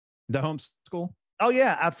 The homeschool? Oh,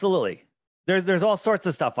 yeah, absolutely. There's all sorts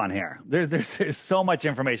of stuff on here. There's so much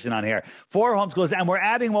information on here for homeschoolers, and we're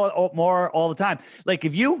adding more all the time. Like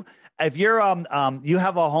if you're you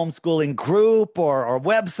have a homeschooling group or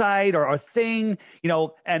website or thing,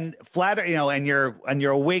 and and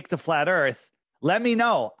you're awake to flat Earth, let me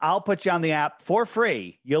know. I'll put you on the app for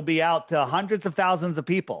free. You'll be out to hundreds of thousands of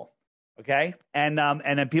people. Okay. And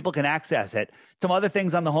then people can access it. Some other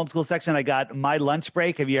things on the homeschool section. I got My Lunch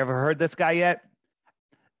Break. Have you ever heard this guy yet?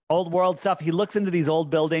 Old world stuff. He looks into these old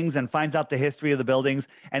buildings and finds out the history of the buildings.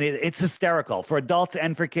 And it's hysterical for adults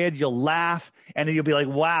and for kids. You'll laugh and then you'll be like,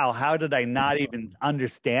 wow, how did I not even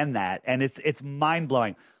understand that? And it's mind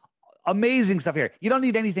blowing. Amazing stuff here. You don't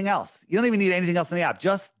need anything else. You don't even need anything else in the app.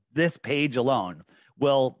 Just this page alone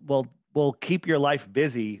will keep your life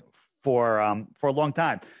busy for a long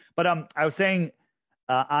time. But I was saying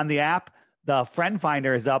on the app, the friend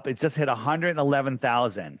finder is up. It's just hit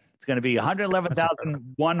 111,000. It's going to be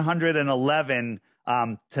 111,111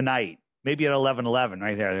 tonight. Maybe at 11:11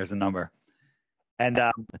 right there. There's a number, and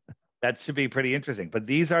that should be pretty interesting. But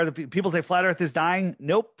these are the people say flat Earth is dying.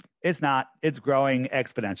 Nope, it's not. It's growing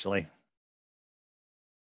exponentially.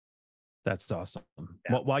 That's awesome. Yeah.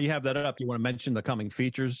 Well, while you have that up, you want to mention the coming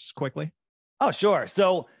features quickly? Oh, sure.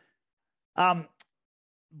 So,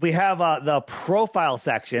 we have the profile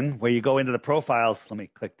section where you go into the profiles. Let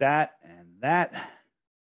me click that and that.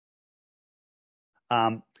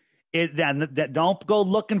 Don't go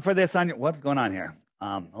looking for this on your, what's going on here?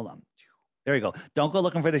 Hold on. There you go. Don't go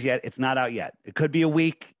looking for this yet. It's not out yet. It could be a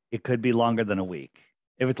week. It could be longer than a week.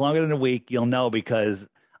 If it's longer than a week, you'll know because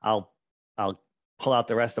I'll pull out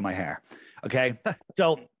the rest of my hair. Okay.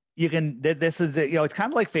 So you can, this is, it's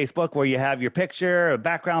kind of like Facebook where you have your picture, a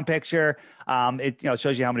background picture. It,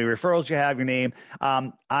 shows you how many referrals you have, your name.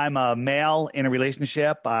 I'm a male in a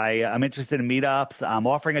relationship. I'm interested in meetups. I'm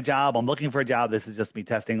offering a job. I'm looking for a job. This is just me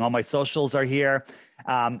testing. All my socials are here.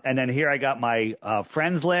 And then here I got my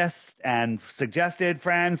friends list and suggested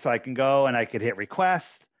friends. So I can go and I could hit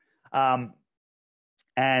request. And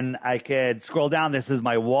I could scroll down. This is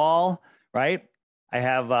my wall, right? I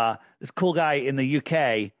have this cool guy in the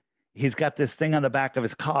UK. He's got this thing on the back of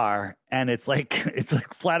his car, and it's like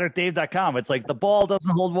flatearthdave.com. It's like the ball doesn't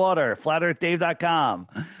hold water, flatearthdave.com,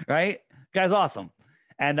 right? Guy's awesome.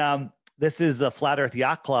 And this is the Flat Earth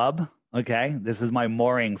Yacht Club. Okay. This is my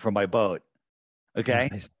mooring for my boat. Okay.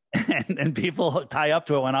 Nice. And people tie up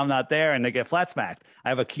to it when I'm not there and they get flat smacked. I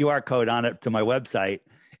have a QR code on it to my website.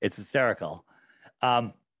 It's hysterical.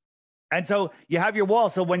 And so you have your wall.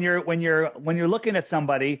 So when you're looking at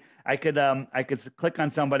somebody, I could click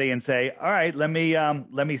on somebody and say, all right, let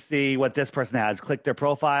me see what this person has. Click their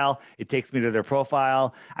profile. It takes me to their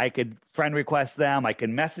profile. I could friend request them. I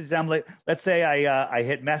can message them. Let's say I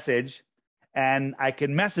hit message, and I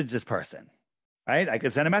can message this person, right? I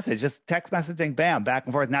could send a message, just text messaging, bam, back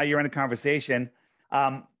and forth. Now you're in a conversation.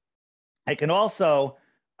 I can also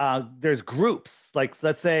there's groups. Like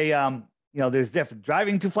let's say there's different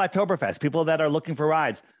driving to Flattoberfest, people that are looking for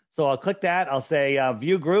rides. So I'll click that. I'll say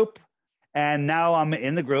view group. And now I'm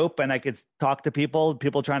in the group and I could talk to people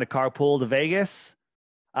trying to carpool to Vegas.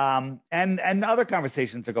 And other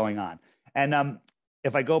conversations are going on. And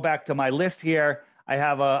if I go back to my list here, I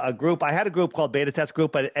have a group. I had a group called Beta Test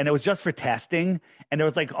Group, and it was just for testing. And there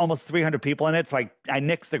was like almost 300 people in it. So I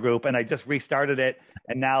nixed the group and I just restarted it.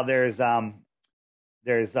 And now there's 5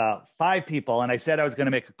 people. And I said I was going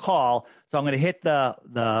to make a call. So I'm going to hit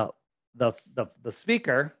the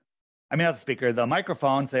speaker. I mean, not the speaker, the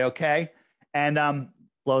microphone, say, okay. And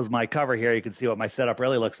blows my cover here. You can see what my setup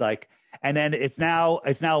really looks like. And then it's now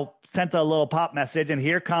sent a little pop message. And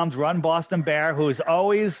here comes Run Boston Bear, who's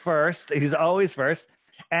always first. He's always first.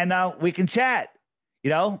 And we can chat,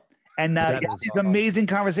 And these amazing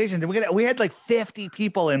conversations. We had like 50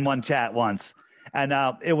 people in one chat once. And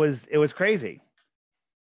it was crazy.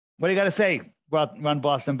 What do you got to say, Run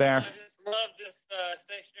Boston Bear? I just love this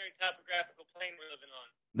stationary topographical plane we're living on.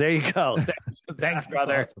 There you go. Thanks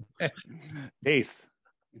brother. Awesome. Peace.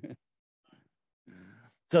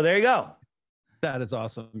 So there you go. That is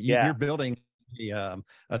awesome. Yeah. You're building a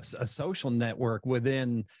social network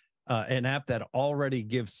within an app that already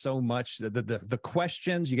gives so much. The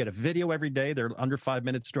questions, you get a video every day. They're under 5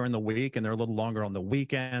 minutes during the week, and they're a little longer on the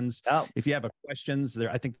weekends. Oh. If you have questions,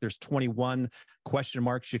 I think there's 21 question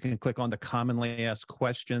marks. You can click on the commonly asked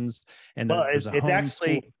questions, and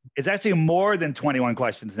it's actually more than 21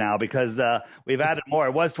 questions now because we've added more.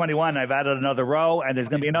 It was 21. I've added another row, and there's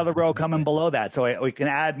going to be another row coming below that, so we can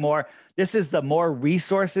add more. This is the more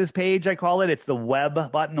resources page, I call it. It's the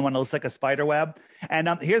web button, the one that looks like a spider web. And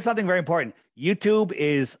here's something very important. YouTube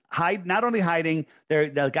is not only hiding.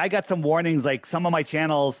 I got some warnings, like some of my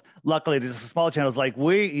channels, luckily there's some small channels, like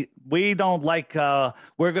we don't like,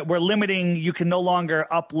 we're limiting, you can no longer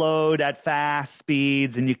upload at fast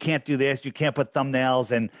speeds, and you can't do this, you can't put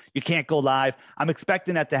thumbnails, and you can't go live. I'm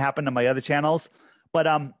expecting that to happen to my other channels. But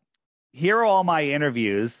here are all my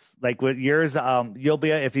interviews. Like with yours, you'll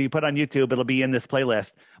be, if you put on YouTube, it'll be in this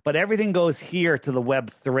playlist. But everything goes here to the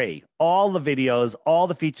Web3. All the videos, all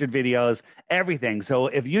the featured videos, everything. So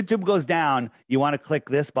if YouTube goes down, you want to click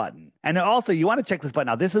this button. And also, you want to check this button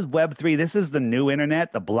out. This is Web3. This is the new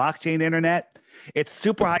internet, the blockchain internet. It's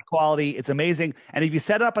super high quality. It's amazing. And if you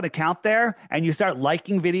set up an account there and you start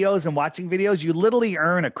liking videos and watching videos, you literally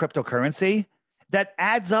earn a cryptocurrency that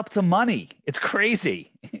adds up to money. It's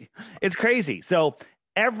crazy. It's crazy. So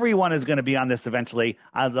everyone is going to be on this eventually.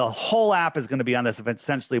 The whole app is going to be on this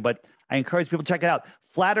essentially, but I encourage people to check it out.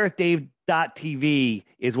 FlatEarthDave.tv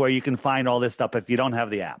is where you can find all this stuff if you don't have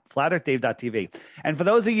the app. FlatEarthDave.tv. And for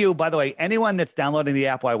those of you, by the way, anyone that's downloading the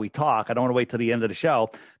app while we talk, I don't want to wait till the end of the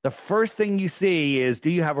show. The first thing you see is, do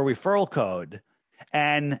you have a referral code?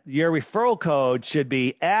 And your referral code should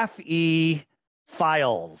be FE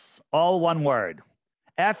Files, all one word.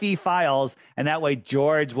 FE Files, and that way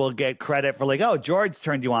George will get credit for like, oh, George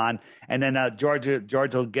turned you on, and then George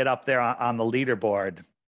will get up there on the leaderboard.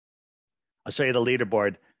 I'll show you the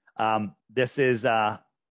leaderboard. This is the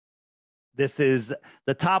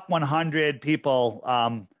top 100 people,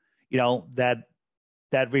 that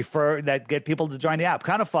get people to join the app.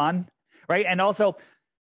 Kind of fun, right? And also,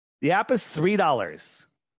 the app is $3.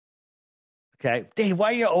 Okay, Dave,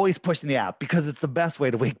 why are you always pushing the app? Because it's the best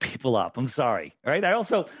way to wake people up. I'm sorry, right?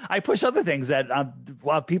 I push other things that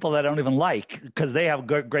people that I don't even like, because they have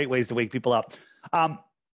great ways to wake people up.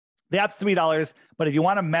 The app's $3, but if you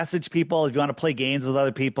want to message people, if you want to play games with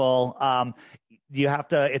other people, you have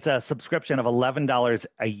to. It's a subscription of $11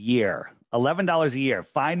 a year. $11 a year.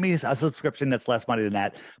 Find me a subscription that's less money than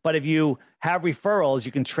that. But if you have referrals,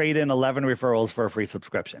 you can trade in 11 referrals for a free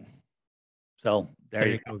subscription. So there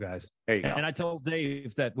you go, guys. There you go. And I told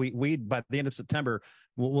Dave that we by the end of September,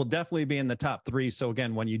 we'll definitely be in the top 3. So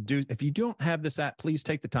again, if you don't have this app, please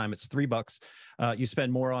take the time. It's $3. You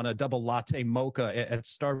spend more on a double latte mocha at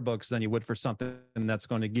Starbucks than you would for something that's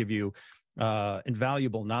going to give you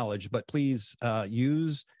invaluable knowledge. But please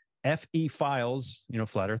use FE Files,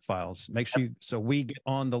 Flat Earth Files. Make sure so we get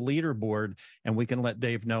on the leaderboard and we can let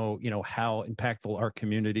Dave know, how impactful our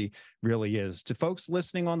community really is. To folks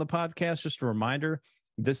listening on the podcast, just a reminder,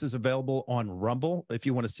 this is available on Rumble. If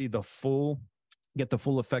you want to see get the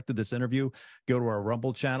full effect of this interview, go to our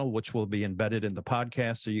Rumble channel, which will be embedded in the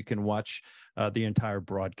podcast, so you can watch the entire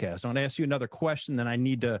broadcast. I want to ask you another question, then I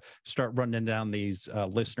need to start running down these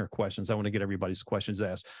listener questions. I want to get everybody's questions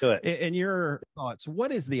asked. Do it. In your thoughts,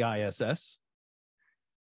 what is the ISS?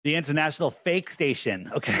 The International Fake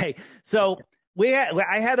Station. Okay. So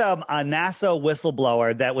I had a NASA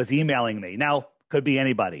whistleblower that was emailing me. Now, could be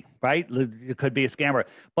anybody, right? It could be a scammer.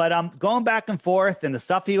 But going back and forth, and the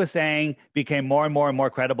stuff he was saying became more and more and more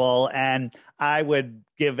credible. And I would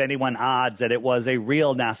give anyone odds that it was a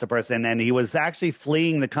real NASA person, and he was actually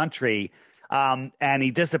fleeing the country. And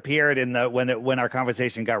he disappeared when our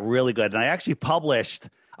conversation got really good. And I actually published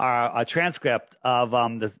a transcript of all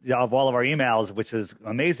of our emails, which is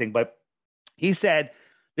amazing. But he said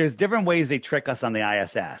there's different ways they trick us on the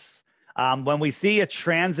ISS. When we see a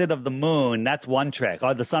transit of the moon, that's one trick,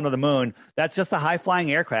 or the sun or the moon. That's just a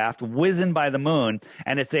high-flying aircraft whizzing by the moon,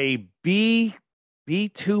 and it's a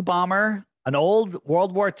B-2 bomber, an old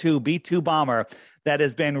World War II B-2 bomber that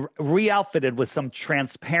has been re-outfitted with some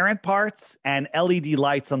transparent parts and LED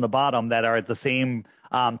lights on the bottom that are at the same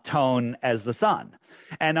tone as the sun.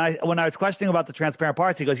 And when I was questioning about the transparent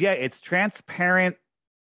parts, he goes, yeah, it's transparent.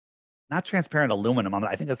 Not transparent aluminum.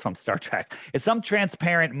 I think that's from Star Trek. It's some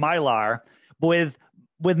transparent mylar with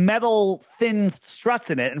metal thin struts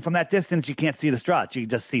in it. And from that distance, you can't see the struts. You can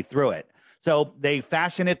just see through it. So they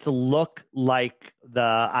fashion it to look like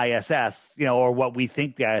the ISS, or what we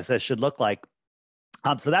think the ISS should look like.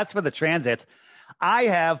 So that's for the transits. I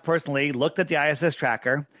have personally looked at the ISS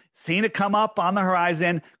tracker, seen it come up on the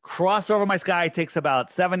horizon, cross over my sky. It takes about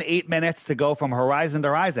 7-8 minutes to go from horizon to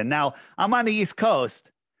horizon. Now, I'm on the East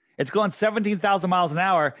Coast. It's going 17,000 miles an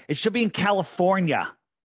hour. It should be in California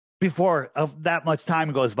before that much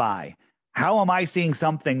time goes by. How am I seeing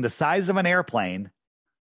something the size of an airplane,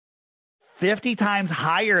 50 times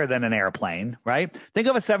higher than an airplane, right? Think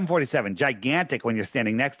of a 747, gigantic when you're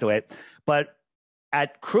standing next to it. But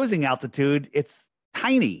at cruising altitude, it's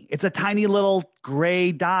tiny. It's a tiny little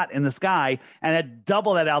gray dot in the sky. And at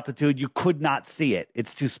double that altitude, you could not see it.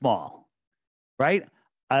 It's too small, right?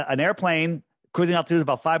 An airplane cruising altitude is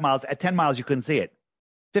about 5 miles. At 10 miles, you couldn't see it.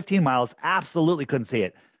 15 miles, absolutely couldn't see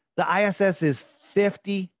it. The ISS is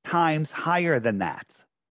 50 times higher than that.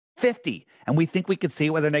 50. And we think we could see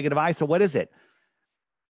it with our negative eye. So what is it?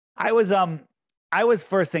 I was I was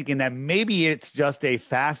first thinking that maybe it's just a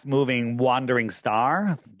fast moving wandering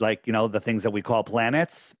star, like, the things that we call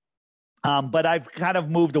planets. But I've kind of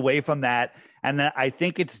moved away from that. And I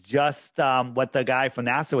think it's just what the guy from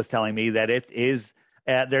NASA was telling me, that it is,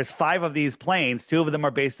 there's 5 of these planes. 2 of them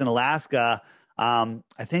are based in Alaska. I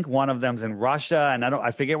think one of them's in Russia, and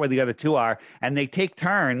I forget where the other 2 are. And they take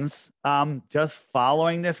turns just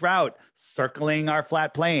following this route, circling our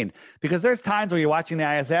flat plane. Because there's times where you're watching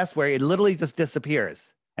the ISS where it literally just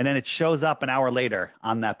disappears, and then it shows up an hour later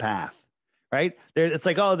on that path. Right there, it's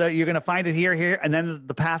like, oh, you're going to find it here, and then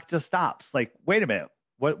the path just stops. Like, wait a minute,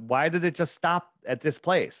 what? Why did it just stop at this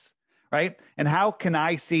place? Right? And how can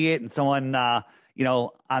I see it, and someone, on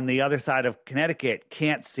the other side of Connecticut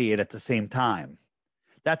can't see it at the same time?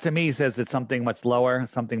 That to me says it's something much lower,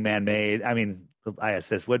 something man-made. I mean, the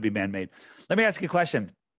ISS would be man-made. Let me ask you a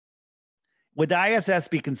question: would the ISS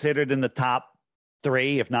be considered in the top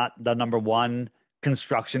 3, if not the number 1,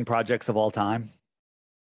 construction projects of all time?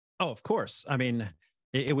 Oh, of course. I mean,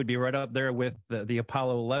 it would be right up there with the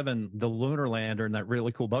Apollo 11, the lunar lander, and that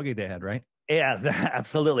really cool buggy they had, right? Yeah,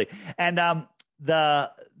 absolutely. And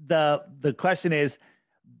the question is,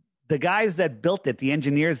 the guys that built it, the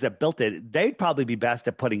engineers that built it, they'd probably be best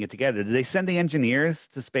at putting it together. Did they send the engineers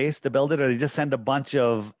to space to build it, or did they just send a bunch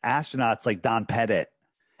of astronauts like Don Pettit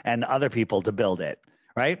and other people to build it,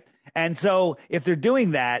 right? And so if they're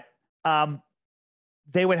doing that,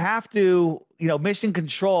 they would have to, mission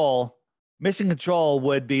control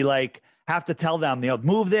would be like, have to tell them,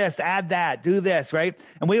 move this, add that, do this, right?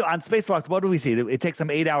 And we on spacewalks, what do we see? It takes them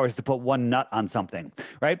 8 hours to put one nut on something,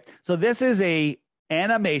 right? So this is a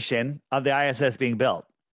animation of the ISS being built.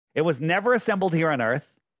 It was never assembled here on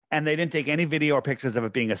Earth, and they didn't take any video or pictures of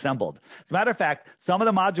it being assembled. As a matter of fact, some of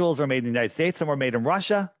the modules were made in the United States, some were made in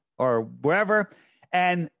Russia or wherever,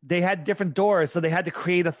 and they had different doors, so they had to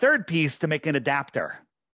create a third piece to make an adapter.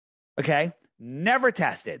 Okay? Never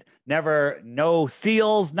tested, no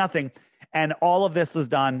seals, nothing. And all of this was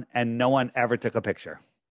done, and no one ever took a picture.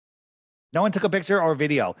 No one took a picture or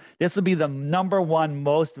video. This would be the number 1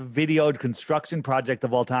 most videoed construction project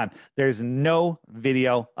of all time. There's no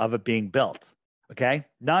video of it being built. Okay?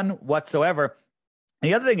 None whatsoever.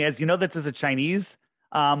 The other thing is, that this is a Chinese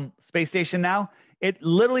space station now. It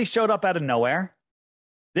literally showed up out of nowhere.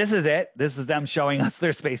 This is it. This is them showing us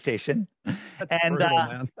their space station. That's brutal,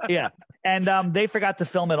 man. Yeah. And they forgot to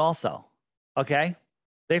film it also. Okay?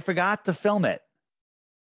 They forgot to film it.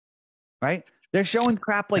 Right? They're showing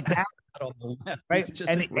crap like that. Right?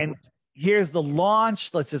 And here's the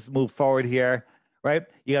launch. Let's just move forward here. Right?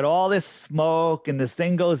 You got all this smoke, and this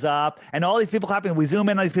thing goes up, and all these people clapping. We zoom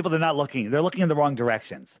in on these people. They're not looking. They're looking in the wrong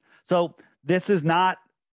directions. So this isn't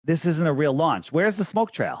a real launch. Where's the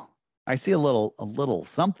smoke trail? I see a little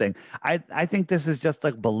something. I think this is just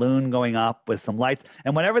a balloon going up with some lights.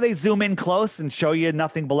 And whenever they zoom in close and show you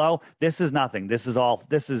nothing below, this is nothing. This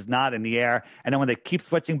is not in the air. And then when they keep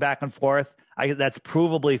switching back and forth, that's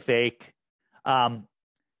provably fake. And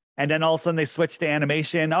then all of a sudden they switch to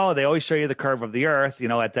animation. Oh, they always show you the curve of the Earth,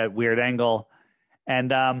 at that weird angle.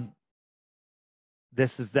 And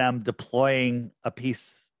this is them deploying a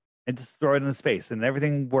piece and just throw it into space, and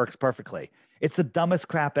everything works perfectly. It's the dumbest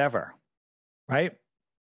crap ever, right?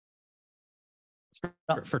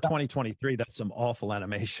 For 2023, that's some awful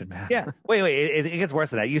animation, man. Yeah. Wait. It gets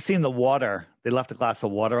worse than that. You've seen the water. They left a glass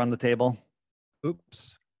of water on the table.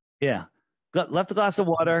 Oops. Yeah. Left a glass of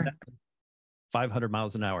water. 500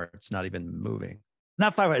 miles an hour. It's not even moving.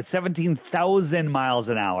 Not 500. It's 17,000 miles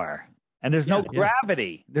an hour. And there's no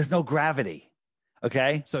gravity. There's no gravity.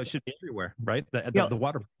 Okay. So it should be everywhere, right? The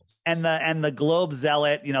water. And the Globe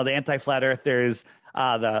Zealot, the anti-flat earthers,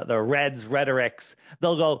 the Reds, rhetorics,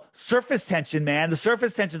 they'll go, surface tension, man. The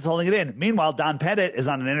surface tension's holding it in. Meanwhile, Don Pettit is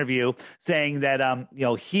on an interview saying that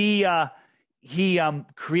he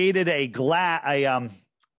created a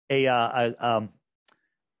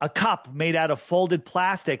cup made out of folded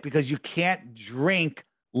plastic because you can't drink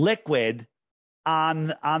liquid on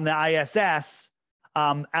the ISS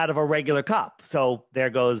out of a regular cup. So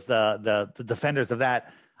there goes the defenders of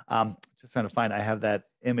that. Just trying to find. I have that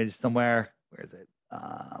image somewhere. Where is it?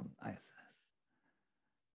 I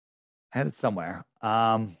had it somewhere.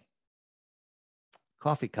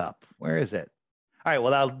 Coffee cup. Where is it? All right.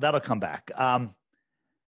 Well, that'll come back.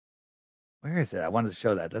 Where is it? I wanted to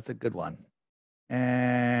show that. That's a good one,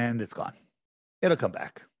 and it's gone. It'll come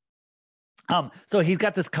back. So he's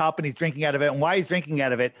got this cup and he's drinking out of it. And while he's drinking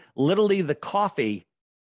out of it, literally the coffee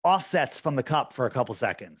offsets from the cup for a couple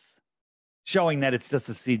seconds, showing that it's just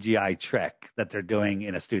a CGI trick that they're doing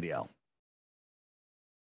in a studio.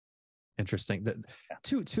 Interesting.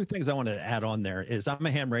 Two things I wanted to add on there is I'm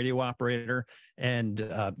a ham radio operator, and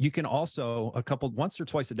you can also once or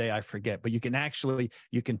twice a day, I forget, but you can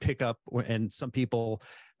pick up, and some people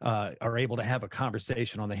are able to have a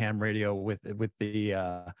conversation on the ham radio with the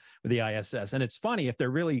ISS. And it's funny if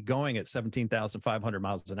they're really going at 17,500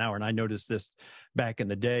 miles an hour. And I noticed this back in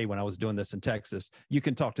the day when I was doing this in Texas. You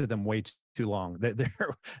can talk to them way too long.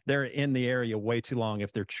 They're in the area way too long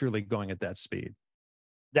if they're truly going at that speed.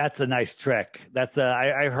 That's a nice trick.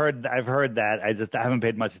 I've heard that. I haven't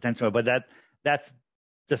paid much attention to it, but that's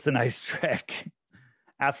just a nice trick.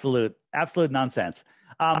 Absolute nonsense.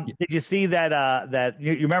 Did you see that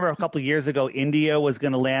you remember a couple of years ago, India was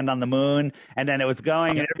going to land on the moon, and then it was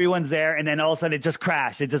going and everyone's there, and then all of a sudden it just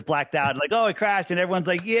crashed. It just blacked out. Like, oh, it crashed, and everyone's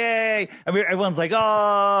like, yay. I mean, everyone's like,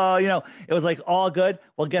 oh, it was like all good.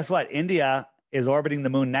 Well, guess what? India is orbiting the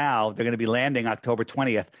moon now. They're going to be landing October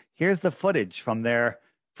 20th. Here's the footage from their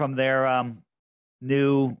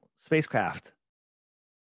new spacecraft.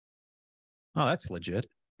 Oh, that's legit.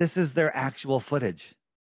 This is their actual footage.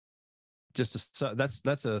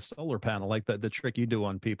 That's a solar panel, like the trick you do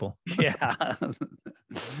on people. Yeah.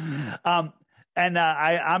 And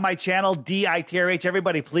I on my channel DITRH,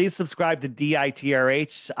 everybody please subscribe to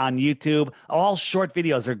DITRH on YouTube. All short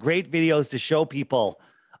videos are great videos to show people.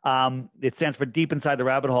 It stands for Deep Inside the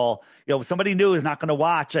Rabbit Hole. Somebody new is not going to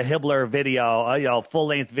watch a Hibbler video,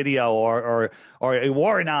 full-length video, or a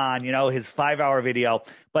Warrenon, his 5-hour video.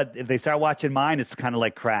 But if they start watching mine, it's kind of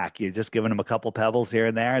like crack. You're just giving them a couple pebbles here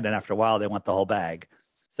and there, and then after a while, they want the whole bag.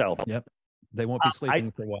 So, yep, they won't be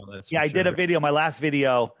sleeping for a while. That's I did a video. My last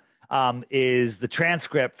video is the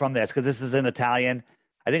transcript from this, because this is in Italian.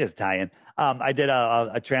 I think it's Italian. I did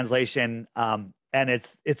a translation. And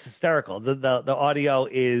it's hysterical. The audio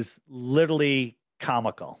is literally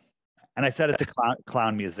comical. And I set it to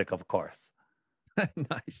clown music, of course.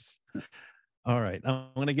 Nice. All right. I'm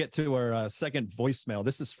going to get to our second voicemail.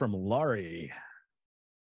 This is from Laurie.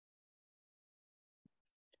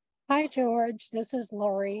 Hi, George. This is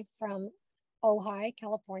Lori from Ojai,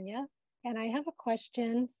 California. And I have a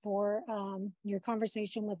question for your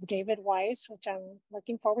conversation with David Weiss, which I'm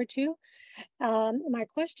looking forward to. My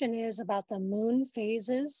question is about the moon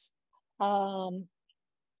phases.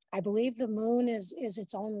 I believe the moon is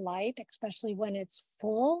its own light, especially when it's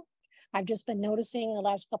full. I've just been noticing the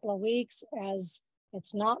last couple of weeks as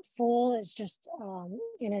it's not full, it's just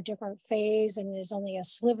in a different phase, and there's only a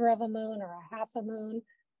sliver of a moon or a half a moon,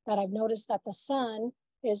 that I've noticed that the sun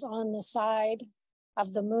is on the side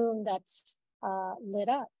of the moon that's lit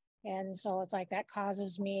up. And so it's like that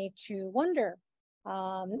causes me to wonder,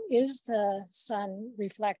 is the sun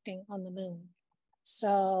reflecting on the moon?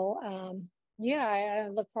 So I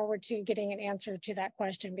look forward to getting an answer to that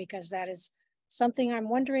question, because that is something I'm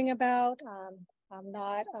wondering about. I'm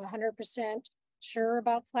not 100% sure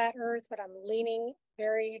about flat Earth, but I'm leaning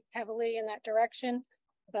very heavily in that direction.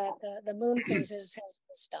 But the moon phases has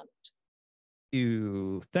me stumped.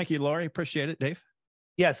 Thank you, Laurie. Appreciate it. Dave?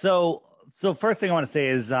 Yeah. So first thing I want to say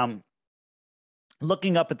is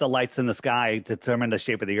looking up at the lights in the sky to determine the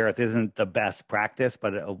shape of the Earth isn't the best practice,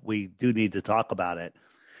 but we do need to talk about it.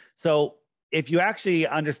 So if you actually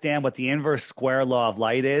understand what the inverse square law of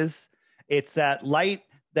light is, it's that light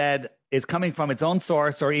that is coming from its own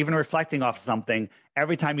source or even reflecting off something.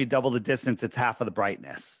 Every time you double the distance, it's half of the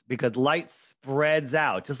brightness, because light spreads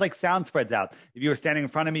out, just like sound spreads out. If you were standing in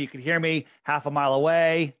front of me, you could hear me half a mile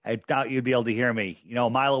away. I doubt you'd be able to hear me. A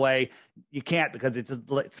mile away, you can't, because it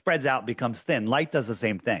spreads out and becomes thin. Light does the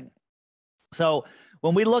same thing. So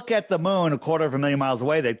when we look at the moon 250,000 miles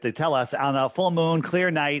away, they tell us on a full moon, clear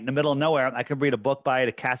night in the middle of nowhere, I could read a book by it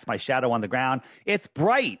to cast my shadow on the ground. It's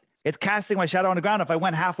bright. It's casting my shadow on the ground. If I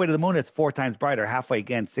went halfway to the moon, it's 4 times brighter. Halfway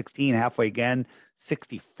again, 16. Halfway again,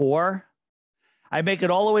 64. I make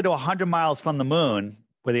it all the way to 100 miles from the moon,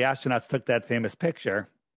 where the astronauts took that famous picture,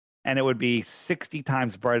 and it would be 60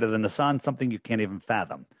 times brighter than the sun, something you can't even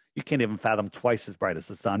fathom. You can't even fathom twice as bright as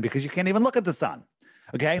the sun, because you can't even look at the sun.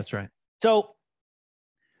 Okay? That's right. So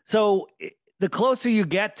the closer you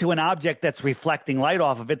get to an object that's reflecting light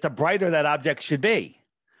off of it, the brighter that object should be.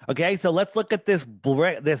 Okay, so let's look at this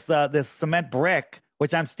this cement brick,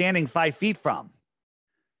 which I'm standing 5 feet from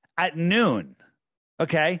at noon.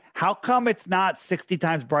 Okay, how come it's not 60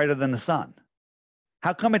 times brighter than the sun?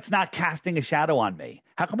 How come it's not casting a shadow on me?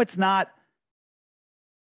 How come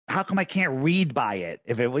I can't read by it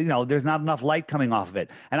if there's not enough light coming off of it?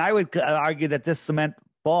 And I would argue that this cement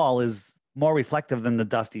ball is more reflective than the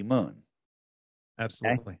dusty moon.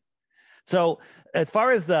 Absolutely. Okay? So as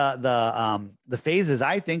far as the phases,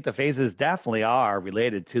 I think the phases definitely are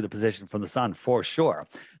related to the position from the sun, for sure.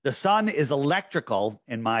 The sun is electrical,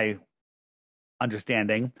 in my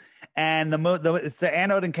understanding. And the moon, it's the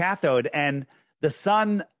anode and cathode, and the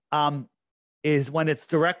sun is when it's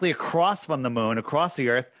directly across from the moon, across the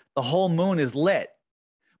Earth, the whole moon is lit.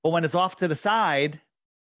 But when it's off to the side,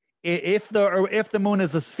 if the moon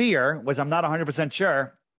is a sphere, which I'm not 100%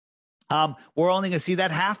 sure, we're only going to see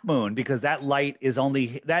that half moon because that light is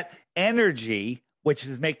only that energy, which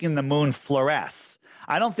is making the moon fluoresce.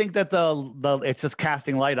 I don't think that it's just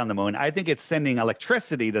casting light on the moon. I think it's sending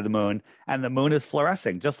electricity to the moon, and the moon is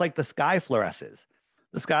fluorescing, just like the sky fluoresces.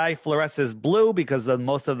 The sky fluoresces blue because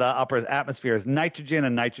most of the upper atmosphere is nitrogen,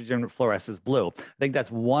 and nitrogen fluoresces blue. I think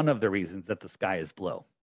that's one of the reasons that the sky is blue.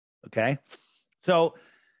 Okay, so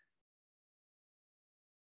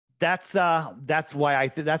that's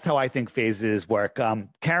why that's how I think phases work.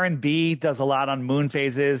 Karen B does a lot on moon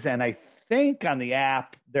phases, and I think on the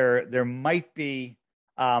app there might be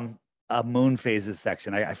a moon phases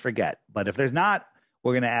section. I forget, but if there's not,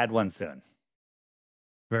 we're going to add one soon.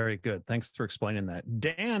 Very good. Thanks for explaining that.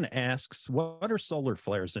 Dan asks, what are solar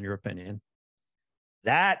flares in your opinion?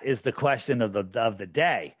 That is the question of the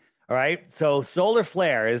day. All right. So solar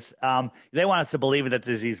flares, they want us to believe that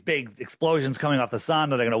there's these big explosions coming off the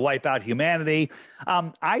sun that are going to wipe out humanity.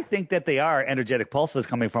 I think that they are energetic pulses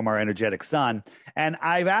coming from our energetic sun. And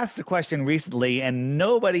I've asked the question recently, and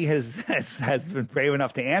nobody has been brave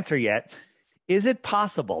enough to answer yet. Is it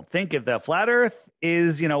possible? Think if the flat Earth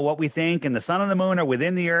is, what we think, and the sun and the moon are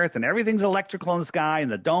within the Earth, and everything's electrical in the sky, and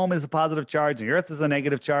the dome is a positive charge, and the Earth is a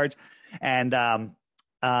negative charge, and the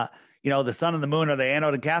sun and the moon are the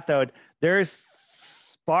anode and cathode, there's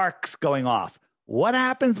sparks going off. What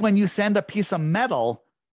happens when you send a piece of metal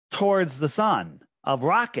towards the sun, a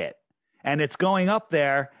rocket, and it's going up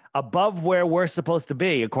there above where we're supposed to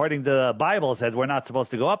be? According to the Bible, it says we're not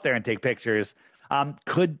supposed to go up there and take pictures.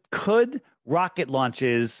 Could rocket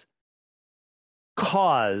launches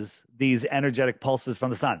cause these energetic pulses from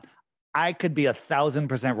the sun? I could be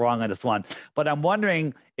 1,000% wrong on this one, but I'm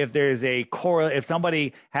wondering if there's if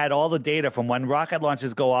somebody had all the data from when rocket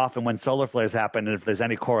launches go off and when solar flares happen, and if there's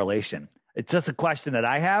any correlation. It's just a question that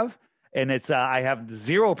I have, and I have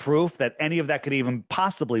zero proof that any of that could even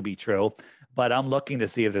possibly be true, but I'm looking to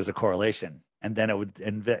see if there's a correlation, and then it would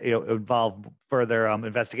involve further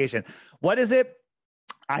investigation. What is it?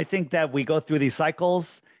 I think that we go through these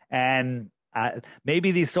cycles, and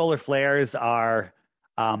maybe these solar flares are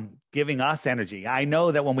giving us energy. I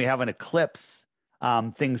know that when we have an eclipse,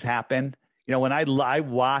 things happen. When I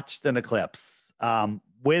watched an eclipse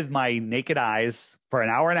with my naked eyes for an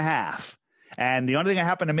hour and a half, and the only thing that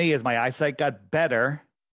happened to me is my eyesight got better,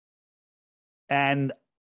 and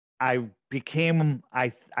I became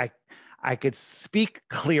I could speak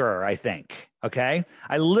clearer, I think. Okay.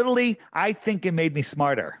 I think it made me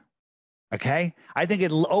smarter. Okay. I think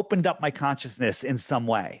it opened up my consciousness in some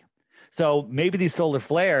way. So maybe these solar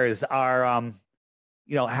flares are,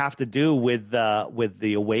 have to do with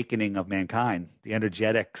the awakening of mankind, the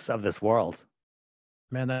energetics of this world.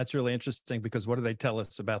 Man, that's really interesting, because what do they tell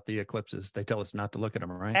us about the eclipses? They tell us not to look at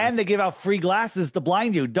them, right? And they give out free glasses to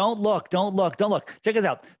blind you. Don't look, don't look, don't look. Check this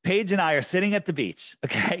out. Paige and I are sitting at the beach,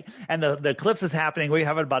 okay? And the eclipse is happening. We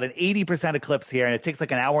have about an 80% eclipse here, and it takes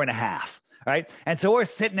like an hour and a half. Right. And so we're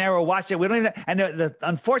sitting there, we're watching it. We don't even, and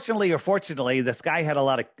unfortunately or fortunately, the sky had a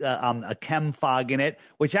lot of a chem fog in it,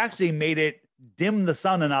 which actually made it dim the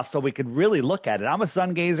sun enough so we could really look at it. I'm a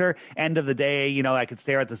sun gazer. End of the day, I could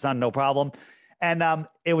stare at the sun, no problem. And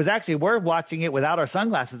it was actually, we're watching it without our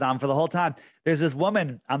sunglasses on for the whole time. There's this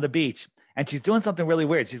woman on the beach, and she's doing something really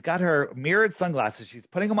weird. She's got her mirrored sunglasses. She's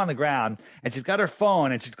putting them on the ground, and she's got her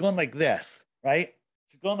phone, and she's going like this, right?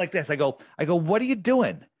 She's going like this. I go, what are you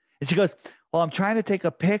doing? And she goes, well, I'm trying to take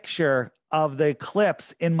a picture of the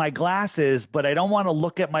eclipse in my glasses, but I don't want to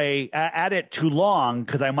look at it too long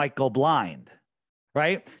because I might go blind,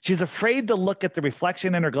 right? She's afraid to look at the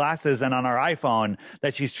reflection in her glasses and on her iPhone,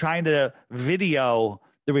 that she's trying to video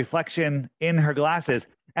the reflection in her glasses.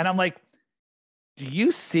 And I'm like, do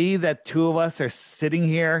you see that two of us are sitting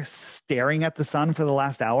here staring at the sun for the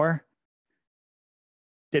last hour?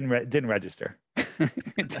 Didn't register.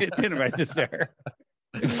 It didn't register.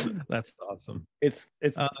 That's awesome.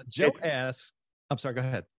 Joe asks, I'm sorry, go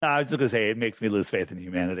ahead. I was just going to say, it makes me lose faith in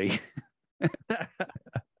humanity.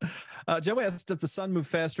 Joe asks, does the sun move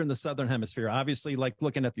faster in the southern hemisphere? Obviously, like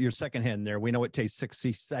looking at your second hand there, we know it takes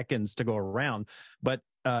 60 seconds to go around, but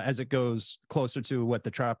as it goes closer to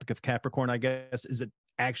the Tropic of Capricorn, I guess, is it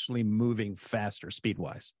actually moving faster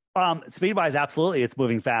speed-wise? Speed-wise, absolutely, it's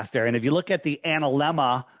moving faster. And if you look at the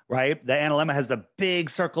analemma, right, the analemma has the big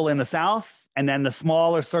circle in the south, and then the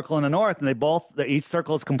smaller circle in the north, and each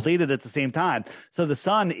circle is completed at the same time. So the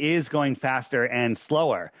sun is going faster and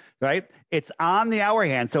slower, right? It's on the hour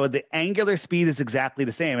hand, so the angular speed is exactly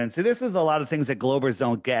the same. And so this is a lot of things that Globers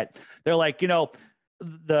don't get. They're like, they're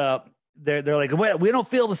like, we don't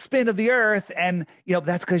feel the spin of the Earth, and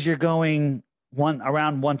that's because you're going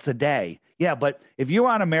around once a day. Yeah, but if you were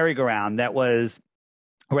on a merry-go-round that was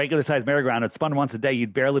a regular sized merry-go-round, it spun once a day,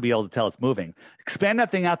 you'd barely be able to tell it's moving. Expand that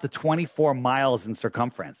thing out to 24 miles in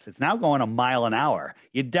circumference. It's now going a mile an hour.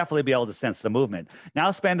 You'd definitely be able to sense the movement. Now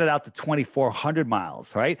expand it out to 2,400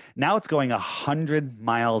 miles, right? Now it's going 100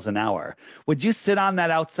 miles an hour. Would you sit on that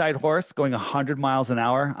outside horse going 100 miles an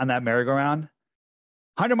hour on that merry-go-round?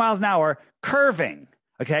 100 miles an hour, curving.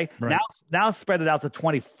 Okay. Right. Now spread it out to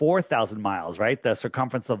 24,000 miles, right? The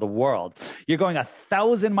circumference of the world. You're going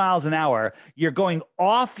 1,000 miles an hour. You're going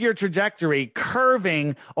off your trajectory,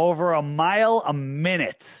 curving over a mile a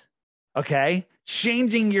minute. Okay.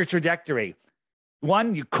 Changing your trajectory.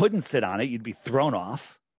 One, you couldn't sit on it. You'd be thrown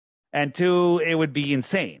off. And two, it would be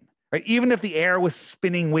insane, right? Even if the air was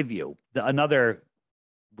spinning with you, another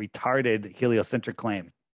retarded heliocentric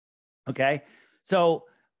claim. Okay. So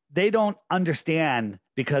they don't understand,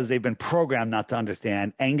 because they've been programmed not to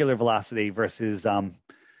understand, angular velocity versus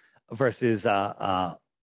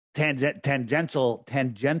tangential,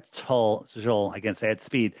 I can say it,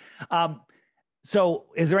 speed. So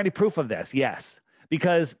is there any proof of this? Yes,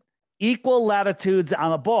 because equal latitudes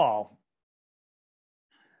on a ball,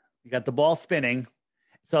 you got the ball spinning.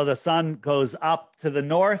 So the sun goes up to the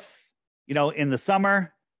north, in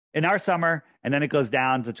our summer, and then it goes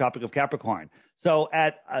down to the Tropic of Capricorn. So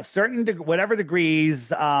at a certain whatever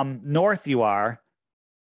degrees north you are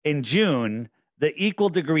in June, the equal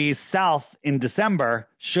degrees south in December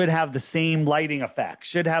should have the same lighting effect, you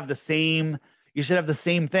should have the same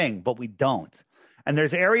thing, but we don't. And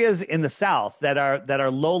there's areas in the south that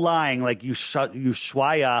are low lying, like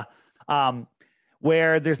Ushuaia,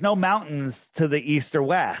 where there's no mountains to the east or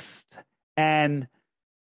west. And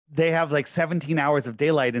they have like 17 hours of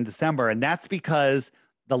daylight in December. And that's because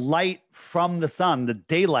the light from the sun, the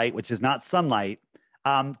daylight, which is not sunlight,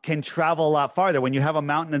 can travel a lot farther. When you have a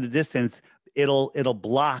mountain in the distance, it'll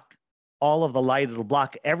block all of the light. It'll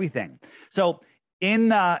block everything. So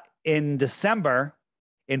in December,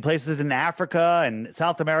 in places in Africa and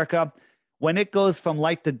South America, when it goes from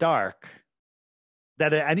light to dark,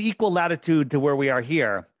 that an equal latitude to where we are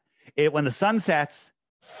here, when the sun sets,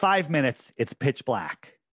 5 minutes, it's pitch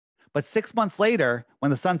black. But 6 months later,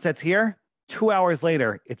 when the sun sets here, 2 hours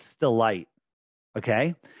later, it's still light.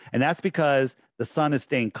 Okay. And that's because the sun is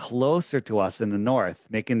staying closer to us in the north,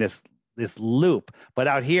 making this loop. But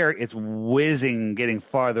out here, it's whizzing, getting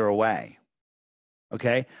farther away.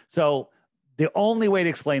 Okay. So the only way to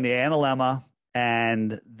explain the analemma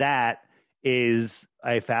and that is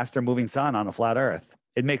a faster moving sun on a flat earth.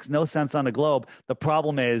 It makes no sense on the globe. The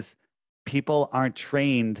problem is people aren't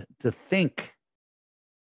trained to think.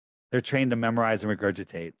 They're trained to memorize and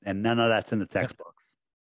regurgitate, and none of that's in the textbooks.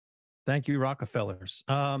 Thank you, Rockefellers.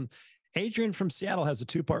 Adrian from Seattle has a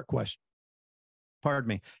two-part question. Pardon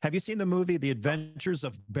me. Have you seen the movie The Adventures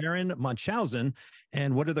of Baron Munchausen,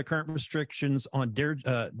 and what are the current restrictions on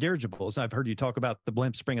dirigibles? I've heard you talk about the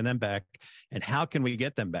blimps bringing them back, and how can we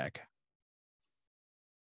get them back?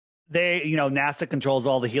 NASA controls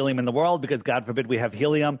all the helium in the world because God forbid we have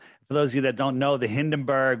helium. For those of you that don't know, the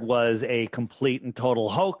Hindenburg was a complete and total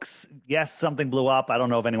hoax. Yes, something blew up. I don't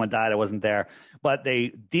know if anyone died. I wasn't there. But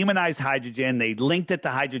they demonized hydrogen. They linked it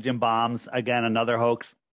to hydrogen bombs. Again, another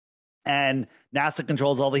hoax. And NASA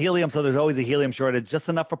controls all the helium, so there's always a helium shortage, just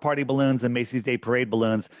enough for party balloons and Macy's Day Parade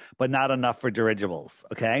balloons, but not enough for dirigibles,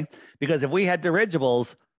 okay? Because if we had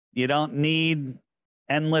dirigibles, you don't need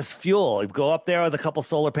endless fuel. You go up there with a couple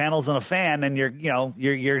solar panels and a fan, and you're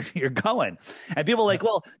going. And people are like,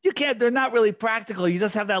 well, you can't. They're not really practical. You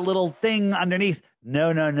just have that little thing underneath.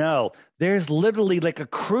 No. There's literally like a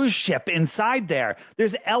cruise ship inside there.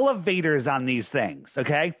 There's elevators on these things.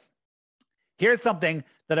 Okay. Here's something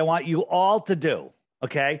that I want you all to do.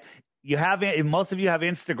 Okay. Most of you have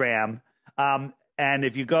Instagram. And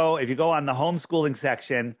if you go on the homeschooling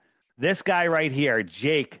section, this guy right here,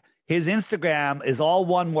 Jake, his Instagram is all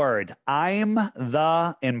one word. I'm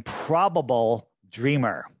the improbable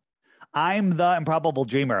dreamer. I'm the improbable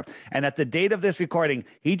dreamer. And at the date of this recording,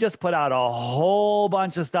 he just put out a whole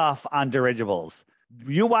bunch of stuff on dirigibles.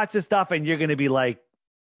 You watch this stuff and you're going to be like,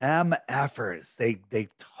 MFers. They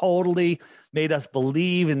totally made us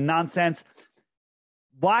believe in nonsense.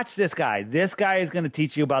 Watch this guy. This guy is going to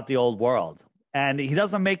teach you about the old world. And he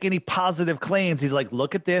doesn't make any positive claims. He's like,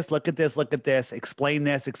 look at this, explain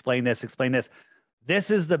this. This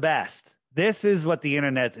is the best. This is what the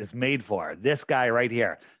internet is made for. This guy right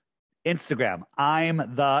here. Instagram, I'm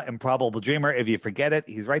the improbable dreamer. If you forget it,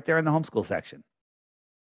 he's right there in the homeschool section.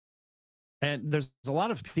 And there's a lot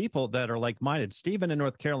of people that are like-minded. Stephen in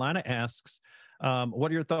North Carolina asks, what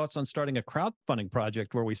are your thoughts on starting a crowdfunding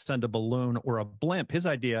project where we send a balloon or a blimp? His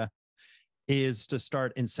idea is to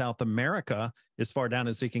start in South America, as far down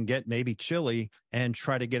as he can get, maybe Chile, and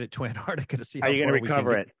try to get it to Antarctica to see how Are you far going we to can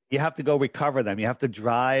recover get. it? You have to go recover them. You have to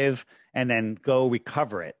drive and then go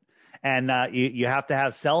recover it. And you have to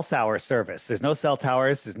have cell tower service. There's no cell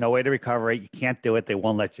towers. There's no way to recover it. You can't do it. They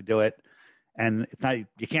won't let you do it. And it's not,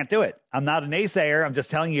 you can't do it. I'm not a naysayer. I'm just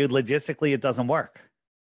telling you, logistically, it doesn't work.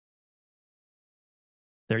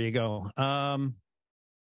 There you go.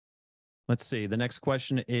 Let's see. The next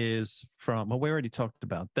question is from, well, we already talked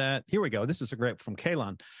about that. Here we go. This is a great from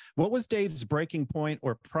Kalon. What was Dave's breaking point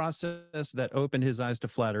or process that opened his eyes to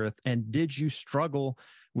flat Earth? And did you struggle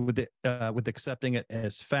with accepting it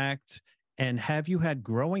as fact? And have you had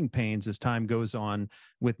growing pains as time goes on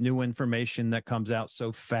with new information that comes out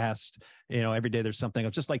so fast? You know, every day there's something.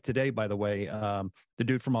 Just like today, by the way, the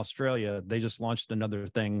dude from Australia, they just launched another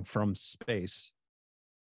thing from space.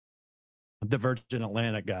 The Virgin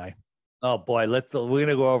Atlantic guy. Oh boy, we're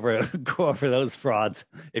gonna go over those frauds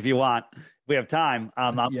if you want. We have time.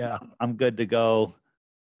 I'm good to go.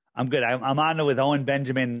 I'm good. I'm on with Owen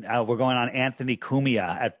Benjamin. We're going on Anthony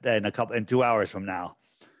Cumia in 2 hours from now.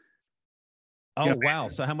 Oh, wow.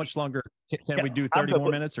 So how much longer can we do? 30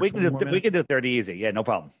 more minutes or 20 more minutes? We can do 30 easy. Yeah, no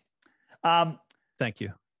problem. Thank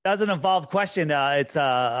you. Doesn't involve question.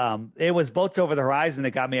 It was Boats Over the Horizon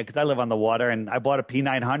that got me because I live on the water, and I bought a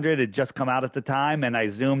P900. It had just come out at the time, and I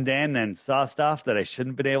zoomed in and saw stuff that I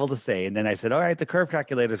shouldn't have been able to see. And then I said, all right, the curve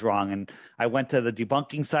calculator's wrong. And I went to the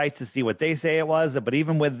debunking sites to see what they say it was. But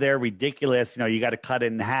even with their ridiculous, you got to cut it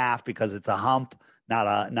in half because it's a hump, not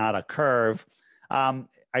a curve.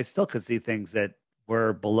 I still could see things that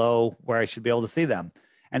were below where I should be able to see them.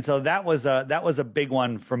 And so that was a big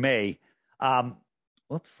one for me.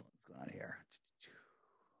 Whoops, what's going on here?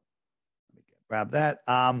 Let me grab that.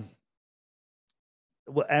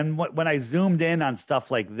 And when I zoomed in on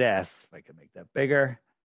stuff like this, if I can make that bigger,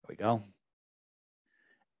 there we go.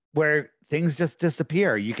 Where things just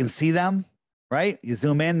disappear. You can see them, right? You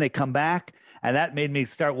zoom in, they come back. And that made me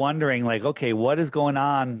start wondering, like, okay, what is going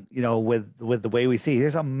on, with the way we see?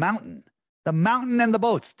 Here's a mountain. The mountain and the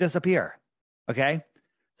boats disappear. Okay.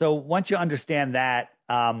 So once you understand that,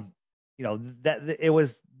 that it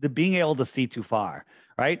was the being able to see too far,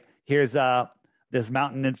 right? Here's this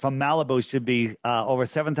mountain from Malibu should be over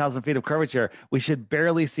 7,000 feet of curvature. We should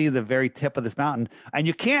barely see the very tip of this mountain, and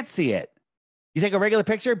you can't see it. You take a regular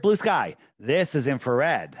picture, blue sky. This is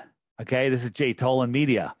infrared. Okay, this is Jay Tolan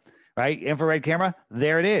Media, right? Infrared camera,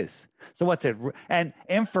 there it is. So what's it? And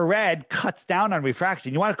infrared cuts down on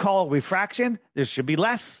refraction. You want to call it refraction? There should be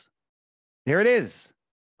less. There it is,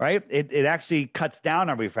 right? It actually cuts down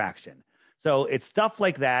on refraction. So it's stuff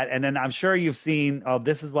like that. And then I'm sure you've seen,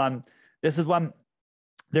 this is one.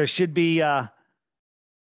 There should be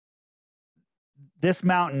this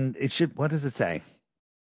mountain. What does it say?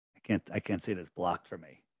 I can't see it. It's blocked for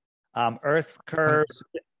me. Earth curve,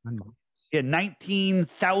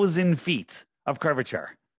 19,000 feet of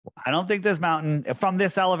curvature. I don't think this mountain from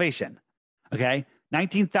this elevation. Okay.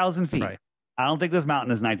 19,000 feet. Right. I don't think this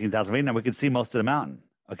mountain is 19,000 feet. Now we can see most of the mountain.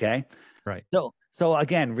 Okay. Right. So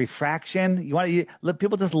again, refraction,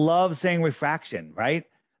 people just love saying refraction, right?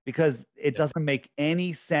 Because it doesn't make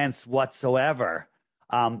any sense whatsoever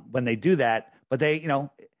when they do that. But they,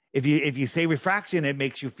 if you say refraction, it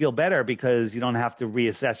makes you feel better because you don't have to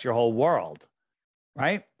reassess your whole world,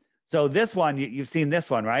 right? So this one, you've seen this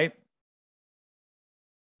one, right?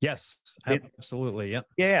 Yes, absolutely. Yep.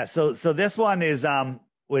 Yeah. So this one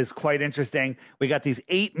was quite interesting. We got these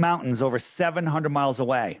 8 mountains over 700 miles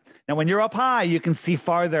away. Now, when you're up high, you can see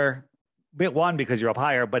farther. Bit one because you're up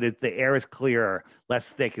higher, but the air is clearer, less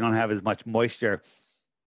thick. You don't have as much moisture.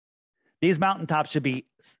 These mountaintops should be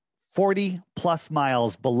 40 plus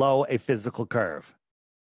miles below a physical curve.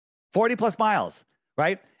 40 plus miles,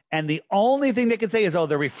 right? And the only thing they can say is,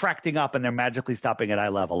 they're refracting up and they're magically stopping at eye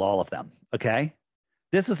level, all of them. Okay.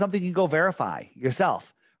 This is something you can go verify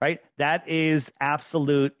yourself, right? That is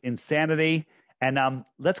absolute insanity. And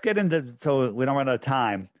let's get into, so we don't run out of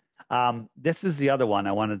time. This is the other one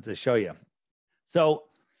I wanted to show you. So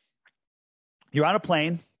you're on a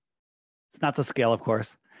plane. It's not to scale, of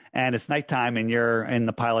course. And it's nighttime and you're in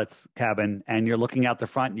the pilot's cabin and you're looking out the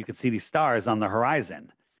front and you can see these stars on the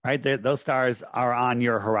horizon, right? Those stars are on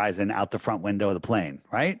your horizon out the front window of the plane,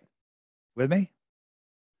 right? With me?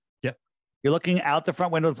 Yep. You're looking out the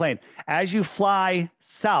front window of the plane. As you fly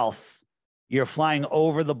south, you're flying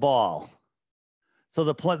over the ball. So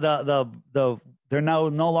they're now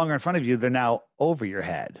no longer in front of you. They're now over your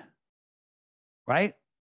head, right?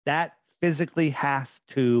 That physically has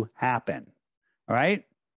to happen. All right.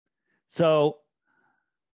 So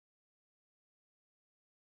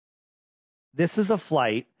this is a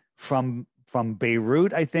flight from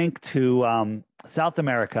Beirut, I think, to South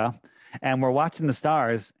America, and we're watching the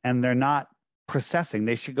stars, and they're not processing.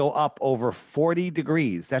 They should go up over 40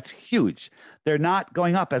 degrees. That's huge. They're not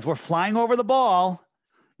going up as we're flying over the ball.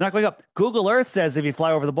 Not going up. Google Earth says if you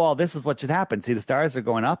fly over the ball, this is what should happen. See, the stars are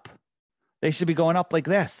going up. They should be going up like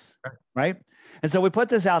this, right? And so we put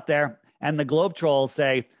this out there, and the globe trolls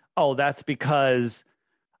say, oh, that's because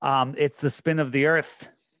it's the spin of the Earth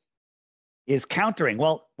is countering.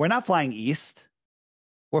 Well, we're not flying east.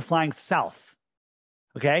 We're flying south.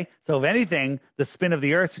 Okay? So if anything, the spin of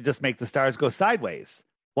the Earth should just make the stars go sideways.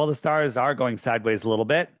 Well, the stars are going sideways a little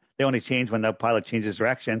bit. They only change when the pilot changes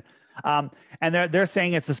direction. And they're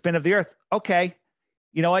saying it's the spin of the Earth. Okay.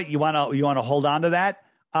 You know what? You want to hold on to that?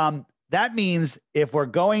 That means if we're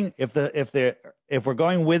going with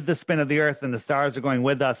the spin of the Earth and the stars are going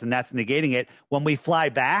with us and that's negating it, when we fly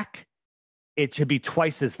back, it should be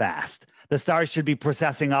twice as fast. The stars should be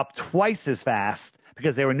processing up twice as fast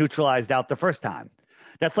because they were neutralized out the first time.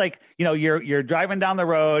 That's like, you're driving down the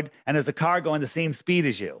road and there's a car going the same speed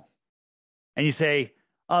as you. And you say,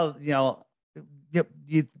 oh,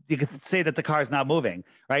 you could say that the car's not moving,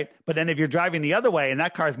 right? But then if you're driving the other way and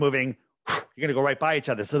that car's moving, you're going to go right by each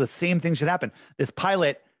other. So the same thing should happen. This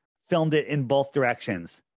pilot filmed it in both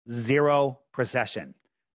directions. 0 precession.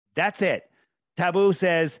 That's it. Taboo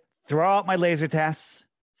says, throw out my laser tests,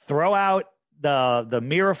 throw out the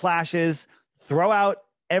mirror flashes, throw out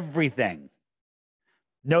everything.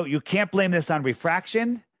 No, you can't blame this on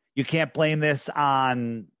refraction. You can't blame this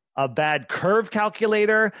on a bad curve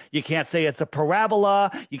calculator. You can't say it's a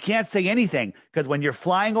parabola. You can't say anything because when you're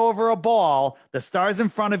flying over a ball, the stars in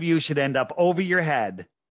front of you should end up over your head.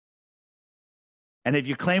 And if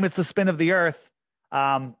you claim it's the spin of the Earth,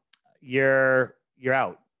 you're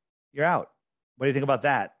out. You're out. What do you think about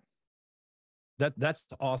that? That's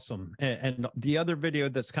awesome. And the other video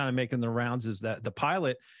that's kind of making the rounds is that the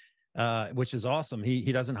pilot, which is awesome.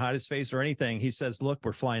 He doesn't hide his face or anything. He says, look,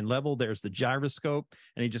 we're flying level. There's the gyroscope.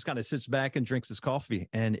 And he just kind of sits back and drinks his coffee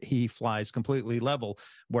and he flies completely level.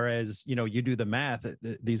 Whereas, you do the math,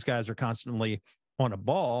 these guys are constantly on a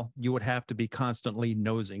ball. You would have to be constantly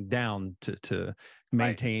nosing down to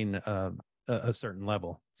maintain a certain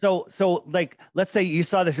level. So like, let's say you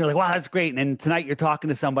saw this, and you're like, wow, that's great. And then tonight you're talking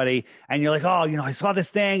to somebody and you're like, oh, I saw this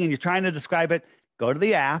thing, and you're trying to describe it. Go to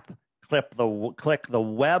the app, click the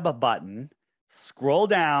web button, scroll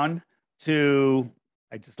down to,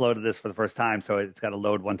 I just loaded this for the first time, so it's got to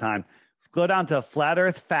load one time. Go down to Flat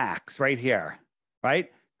Earth Facts right here,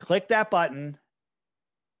 right? Click that button,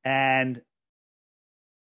 and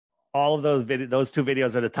all of those 2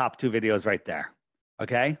 videos are the top 2 videos right there,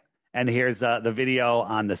 okay? And here's the video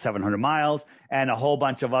on the 700 miles and a whole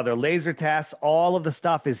bunch of other laser tests. All of the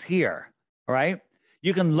stuff is here, all right?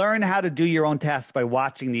 You can learn how to do your own tests by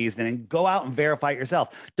watching these and then go out and verify it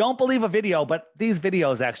yourself. Don't believe a video, but these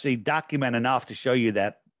videos actually document enough to show you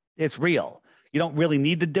that it's real. You don't really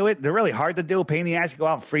need to do it. They're really hard to do. Pain in the ass. You go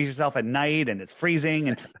out and freeze yourself at night and it's freezing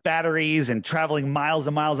and batteries and traveling miles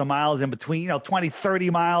and miles and miles in between, 20, 30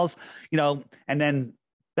 miles, and then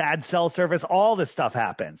bad cell service. All this stuff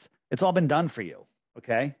happens. It's all been done for you.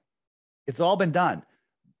 Okay. It's all been done.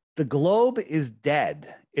 The globe is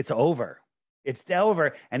dead. It's over. It's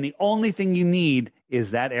over. And the only thing you need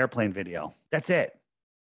is that airplane video. That's it.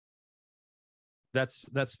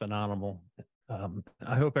 That's phenomenal.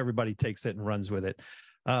 I hope everybody takes it and runs with it.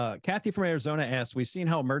 Kathy from Arizona asks, we've seen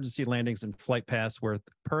how emergency landings and flight paths work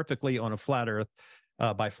perfectly on a flat Earth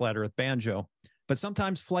by Flat Earth Banjo. But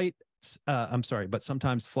sometimes flights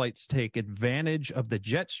take advantage of the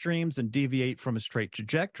jet streams and deviate from a straight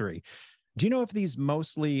trajectory. Do you know if these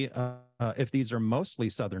are mostly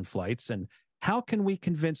southern flights, and how can we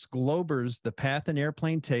convince Globers the path an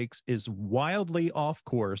airplane takes is wildly off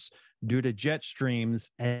course due to jet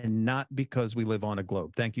streams and not because we live on a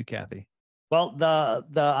globe? Thank you, Kathy. Well,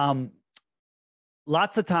 the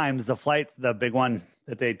lots of times the flights, the big one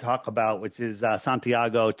that they talk about, which is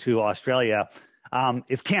Santiago to Australia,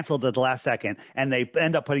 is canceled at the last second, and they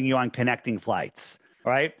end up putting you on connecting flights,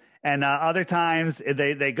 right? And other times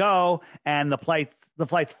they go and the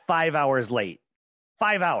flight's 5 hours late.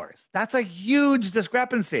 5 hours. That's a huge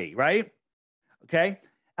discrepancy, right? Okay.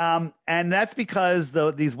 And that's because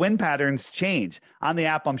these wind patterns change. On the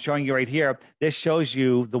app I'm showing you right here, this shows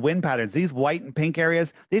you the wind patterns. These white and pink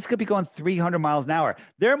areas, these could be going 300 miles an hour.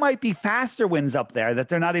 There might be faster winds up there that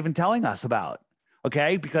they're not even telling us about,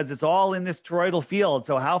 okay? Because it's all in this toroidal field.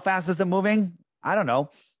 So how fast is it moving? I don't know.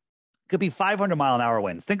 Could be 500 mile an hour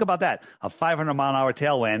winds. Think about that. A 500 mile an hour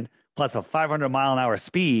tailwind plus a 500 mile an hour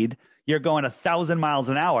speed. You're going 1,000 miles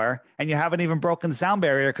an hour and you haven't even broken the sound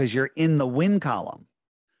barrier because you're in the wind column.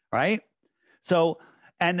 Right? So,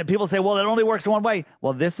 and people say, well, it only works one way.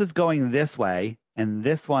 Well, this is going this way, and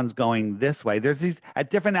this one's going this way. There's these at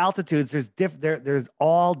different altitudes. There's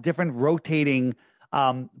all different rotating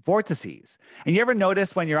vortices. And you ever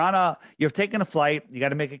notice when you're taking a flight, you got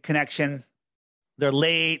to make a connection. They're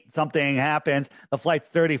late, something happens, the flight's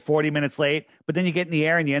 30, 40 minutes late, but then you get in the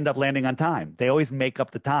air and you end up landing on time. They always make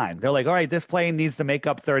up the time. They're like, all right, this plane needs to make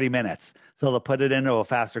up 30 minutes. So they'll put it into a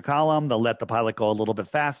faster column. They'll let the pilot go a little bit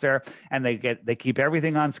faster, and they keep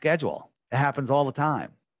everything on schedule. It happens all the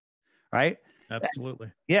time, right?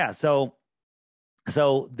 Absolutely. Yeah. So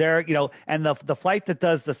there, and the flight that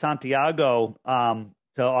does the Santiago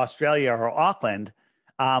to Australia or Auckland,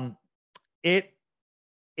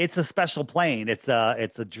 it's a special plane. It's a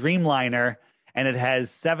Dreamliner, and it has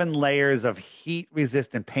 7 layers of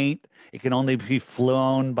heat-resistant paint. It can only be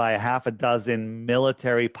flown by half a dozen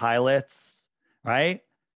military pilots, right?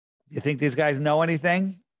 You think these guys know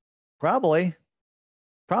anything? Probably,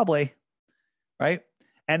 right?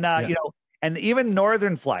 And, and even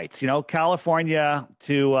northern flights, California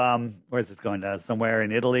to, where's this going to? Somewhere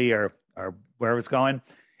in Italy or wherever it's going.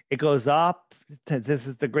 It goes up. This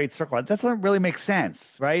is the Great Circle. That doesn't really make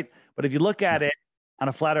sense, right? But if you look at it on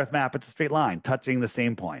a flat Earth map, it's a straight line touching the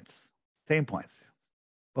same points.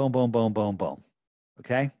 Boom, boom, boom, boom, boom.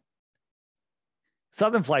 Okay.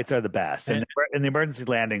 Southern flights are the best, and the emergency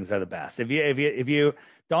landings are the best. If you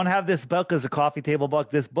don't have this book as a coffee table book,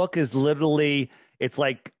 this book is literally, it's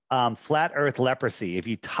like flat Earth leprosy. If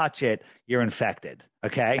you touch it, you're infected.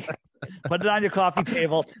 Okay. Put it on your coffee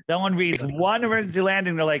table. Someone reads one emergency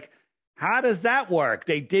landing, they're like, how does that work?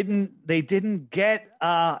 They didn't get,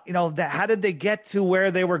 how did they get to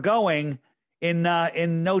where they were going in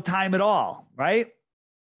no time at all, right?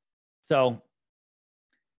 So,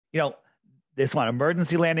 this one,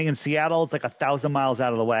 emergency landing in Seattle, it's like 1,000 miles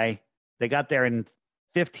out of the way. They got there in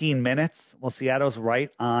 15 minutes. Well, Seattle's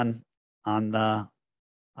right on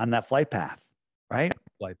that flight path, right?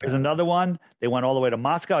 There's another one. They went all the way to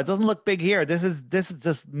Moscow. It doesn't look big here. This is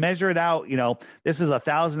just measure it out. This is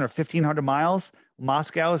 1,000 or 1,500 miles.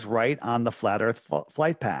 Moscow is right on the flat Earth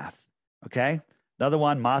flight path. Okay. Another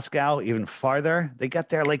one, Moscow, even farther. They get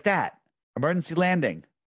there like that. Emergency landing,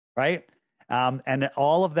 right? And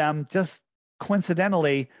all of them just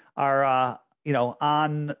coincidentally are,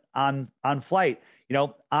 on flight,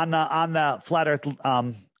 on the flat Earth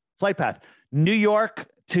flight path. New York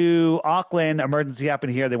to Auckland, emergency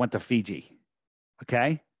happened here. They went to Fiji.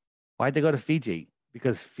 Okay. Why'd they go to Fiji?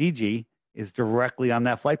 Because Fiji is directly on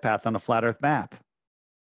that flight path on a flat Earth map.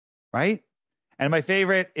 Right. And my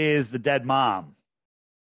favorite is the dead mom.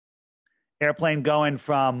 Airplane going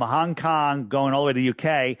from Hong Kong, going all the way to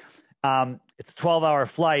UK. It's a 12-hour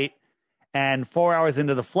flight. And 4 hours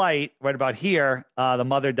into the flight, right about here, the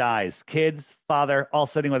mother dies. Kids, father, all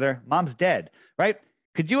sitting with her. Mom's dead. Right.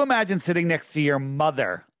 Could you imagine sitting next to your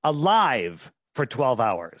mother alive for 12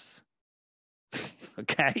 hours?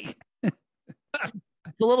 Okay.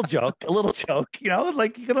 It's a little joke,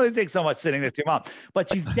 like you can only take so much sitting next to your mom,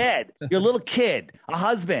 but she's dead. Your little kid, a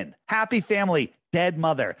husband, happy family, dead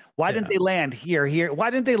mother. Why didn't they land here? Why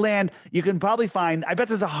didn't they land? You can probably find, I bet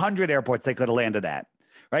there's 100 airports they could have landed at,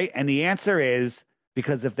 right? And the answer is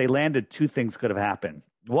because if they landed, 2 things could have happened.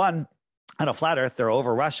 One, on a flat Earth, they're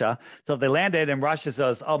over Russia. So if they landed and Russia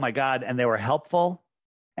says, oh my God, and they were helpful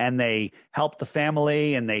and they helped the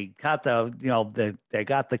family and they got they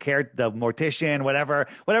got the mortician, whatever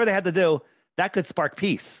they had to do, that could spark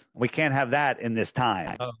peace. We can't have that in this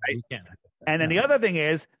time. Oh, right? we can't. And then the other thing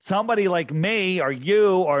is somebody like me or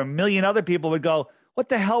you or a million other people would go, what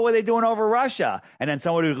the hell were they doing over Russia? And then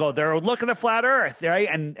somebody would go, they're looking at flat Earth, right?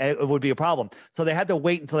 And it would be a problem. So they had to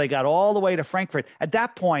wait until they got all the way to Frankfurt. At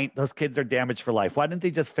that point, those kids are damaged for life. Why didn't they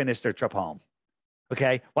just finish their trip home?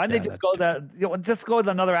 Okay. Why didn't they just go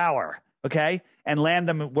another hour? Okay. And land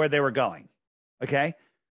them where they were going. Okay.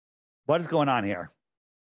 What is going on here?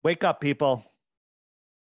 Wake up, people.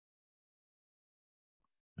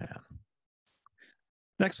 Yeah.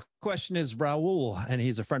 Next question is Raul, and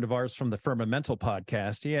he's a friend of ours from the Firmamental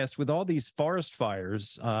podcast. He asked, with all these forest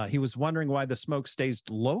fires, he was wondering why the smoke stays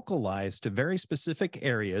localized to very specific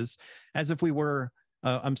areas, as if we were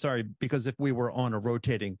I'm sorry, because if we were on a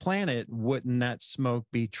rotating planet, wouldn't that smoke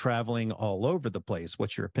be traveling all over the place?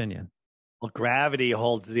 What's your opinion? Well, gravity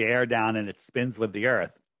holds the air down and it spins with the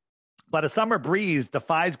earth. But a summer breeze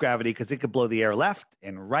defies gravity because it could blow the air left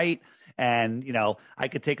and right. And, I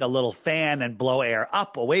could take a little fan and blow air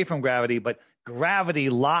up away from gravity, but gravity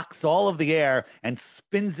locks all of the air and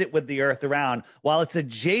spins it with the earth around while it's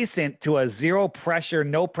adjacent to a zero pressure,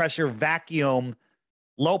 no pressure vacuum,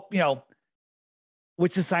 low,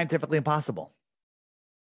 which is scientifically impossible.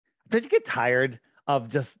 Don't you get tired of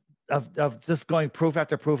just going proof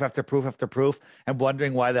after proof after proof after proof and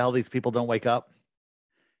wondering why the hell these people don't wake up?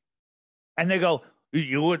 And they go,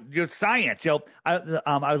 you're science. I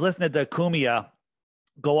was listening to Kumia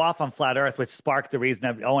go off on flat Earth, which sparked the reason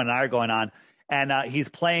that Owen and I are going on. And he's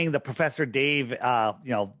playing the Professor Dave,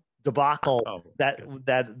 debacle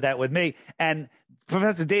that with me. And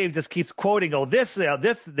Professor Dave just keeps quoting, this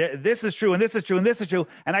is true, and this is true, and this is true.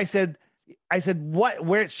 And I said, what?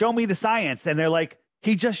 Where? Show me the science. And they're like,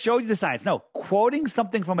 he just showed you the science. No, quoting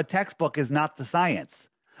something from a textbook is not the science.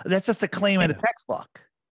 That's just a claim in a textbook.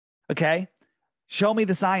 Okay, show me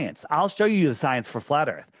the science. I'll show you the science for flat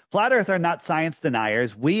Earth. Flat Earth are not science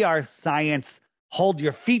deniers. We are science. Hold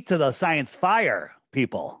your feet to the science fire,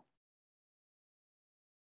 people.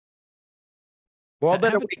 World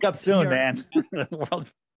better wake up soon, man.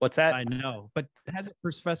 What's that? I know, but hasn't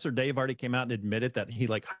Professor Dave already came out and admitted that he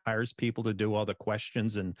hires people to do all the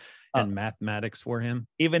questions and mathematics for him?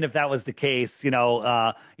 Even if that was the case, he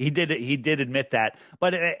did admit that.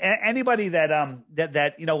 But anybody that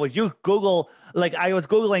when you Google, I was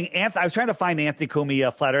Googling, I was trying to find Anthony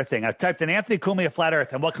Cumia flat Earth thing. I typed in Anthony Cumia flat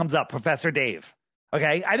Earth, and what comes up? Professor Dave.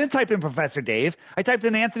 Okay, I didn't type in Professor Dave. I typed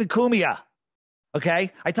in Anthony Cumia. Okay,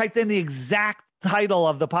 I typed in the exact title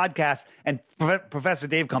of the podcast and Professor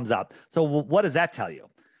Dave comes up. So what does that tell you? All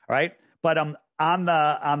right. But on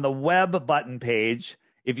the web button page,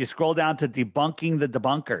 if you scroll down to debunking the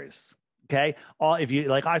debunkers, okay, if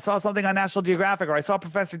you I saw something on National Geographic or I saw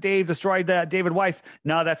Professor Dave destroyed David Weiss.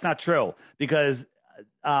 No, that's not true, because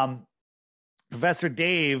Professor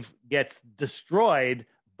Dave gets destroyed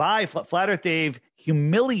by Flat Earth. Dave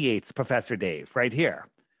humiliates Professor Dave right here.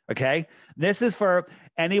 Okay, this is for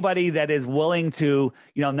anybody that is willing to,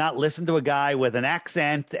 not listen to a guy with an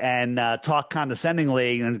accent and talk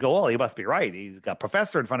condescendingly and go, oh, he must be right. He's got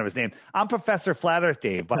professor in front of his name. I'm Professor Flat Earth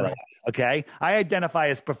Dave, by the way. Okay, I identify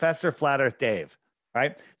as Professor Flat Earth Dave.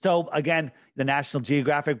 Right. So again, the National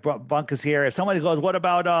Geographic bunk is here. If somebody goes, what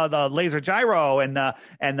about the laser gyro and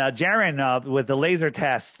Jaron with the laser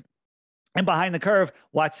test and behind the curve?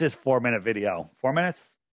 Watch this 4-minute video. 4 minutes.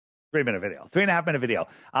 3-minute video, 3.5-minute video.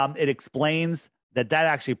 It explains that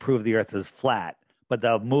actually proved the Earth is flat, but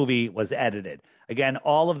the movie was edited. Again,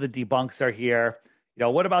 all of the debunks are here.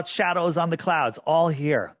 What about shadows on the clouds? All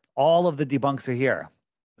here. All of the debunks are here.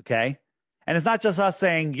 Okay. And it's not just us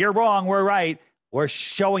saying you're wrong, we're right. We're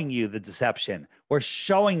showing you the deception. We're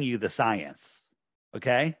showing you the science.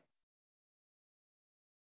 Okay.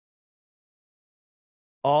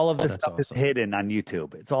 All of this stuff is hidden on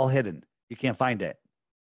YouTube. It's all hidden. You can't find it.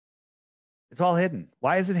 It's all hidden.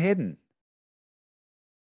 Why is it hidden?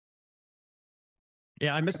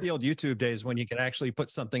 Yeah, I miss the old YouTube days when you could actually put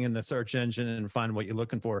something in the search engine and find what you're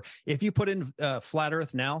looking for. If you put in flat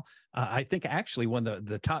Earth now, I think actually one of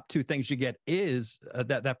the top 2 things you get is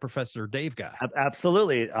that Professor Dave guy.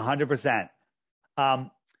 Absolutely, 100%.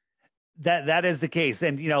 That is the case,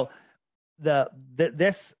 and the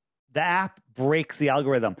app breaks the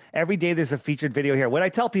algorithm. Every day there's a featured video here. What I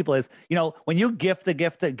tell people is, when you gift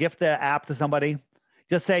the app to somebody,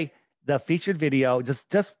 just say the featured video,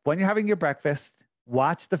 just when you're having your breakfast,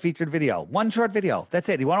 watch the featured video. One short video. That's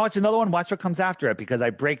it. You want to watch another one? Watch what comes after it, because I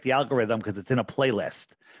break the algorithm because it's in a playlist,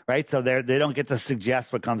 right? So they don't get to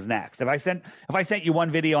suggest what comes next. If I sent you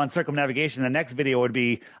one video on circumnavigation, the next video would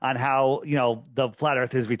be on how, the flat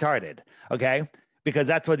Earth is retarded. Okay. Because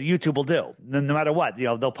that's what YouTube will do. No matter what,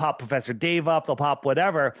 they'll pop Professor Dave up, they'll pop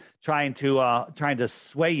whatever, trying to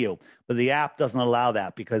sway you. But the app doesn't allow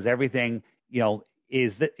that, because everything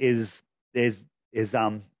is in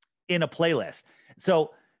a playlist.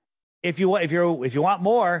 So if you want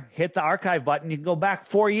more, hit the archive button. You can go back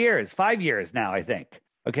 4 years, 5 years now, I think.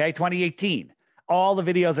 Okay, 2018. All the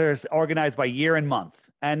videos are organized by year and month,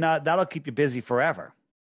 and that'll keep you busy forever.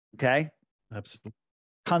 Okay, absolutely.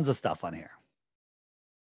 Tons of stuff on here.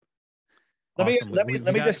 Let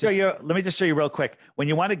me just show you. Let me just show you real quick. When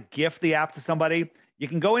you want to gift the app to somebody, you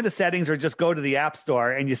can go into settings or just go to the App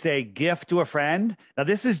Store and you say gift to a friend. Now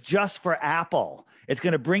this is just for Apple. It's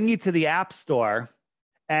going to bring you to the App Store,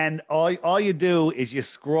 and all you do is you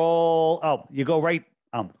scroll. Oh, you go right.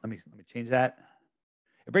 Let me change that.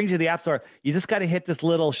 It brings you to the App Store. You just got to hit this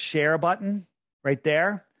little share button right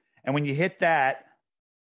there. And when you hit that,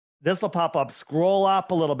 this will pop up. Scroll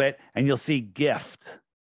up a little bit and you'll see gift.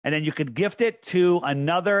 And then you could gift it to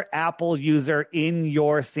another Apple user in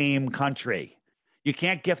your same country. You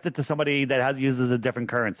can't gift it to somebody that uses a different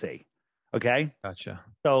currency. Okay. Gotcha.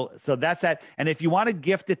 So that's that. And if you want to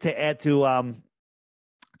gift it to add to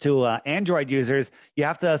Android users, you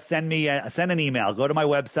have to send an email. Go to my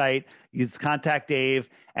website, use contact Dave,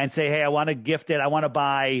 and say, hey, I want to gift it. I want to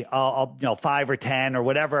buy, 5 or 10 or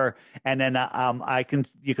whatever, and then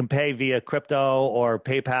you can pay via crypto or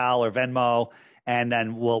PayPal or Venmo, and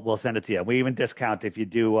then we'll send it to you. We even discount if you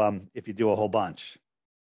do a whole bunch.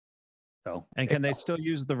 So, and can they still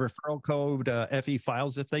use the referral code FE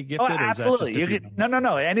Files if they gift it? Or absolutely. Is that just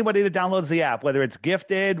no. Anybody that downloads the app, whether it's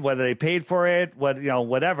gifted, whether they paid for it,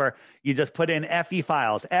 whatever, you just put in FE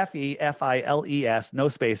Files, FEFILES, no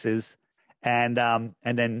spaces, and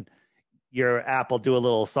then your app will do a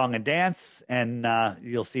little song and dance, and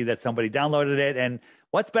you'll see that somebody downloaded it. And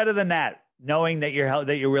what's better than that? Knowing that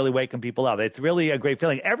you're really waking people up. It's really a great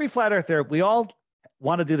feeling. Every flat earther, we all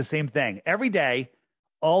want to do the same thing every day.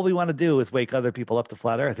 All we want to do is wake other people up to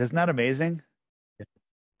flat earth. Isn't that amazing? Yeah,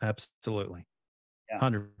 absolutely. Yeah.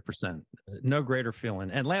 100%. No greater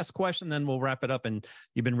feeling. And last question, then we'll wrap it up. And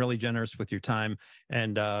you've been really generous with your time.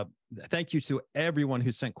 And thank you to everyone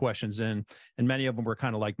who sent questions in. And many of them were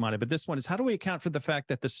kind of like-minded. But this one is, how do we account for the fact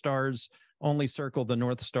that the stars only circle the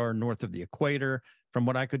North Star north of the equator? From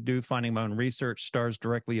what I could do, finding my own research, stars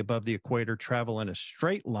directly above the equator travel in a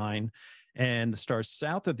straight line, and the stars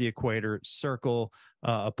south of the equator circle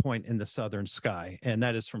a point in the southern sky. And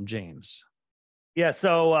that is from James. Yeah.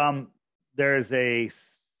 So there's a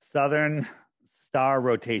southern star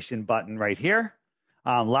rotation button right here.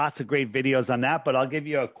 Lots of great videos on that, but I'll give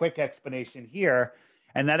you a quick explanation here.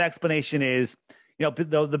 And that explanation is,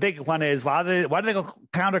 the big one is, why do they go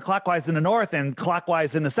counterclockwise in the north and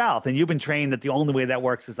clockwise in the south? And you've been trained that the only way that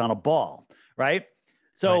works is on a ball, right?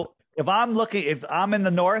 So right. If I'm in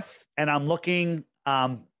the north and I'm looking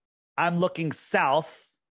south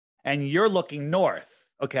and you're looking north,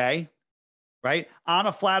 okay, right, on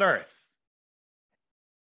a flat earth,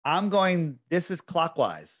 this is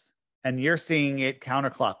clockwise and you're seeing it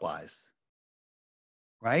counterclockwise,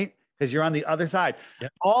 right? Because you're on the other side.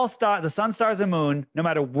 Yep. The sun, stars, and moon, no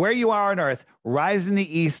matter where you are on earth, rise in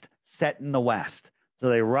the east, set in the west. So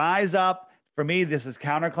they rise up. For me, this is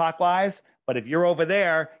counterclockwise. But if you're over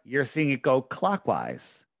there, you're seeing it go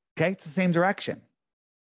clockwise. Okay, it's the same direction.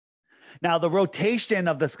 Now, the rotation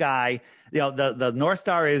of the sky, the North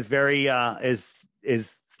Star is very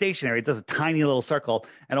is stationary. It does a tiny little circle,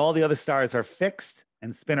 and all the other stars are fixed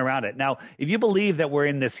and spin around it. Now, if you believe that we're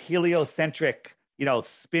in this heliocentric,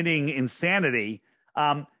 spinning insanity,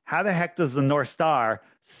 how the heck does the North Star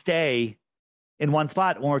stay in one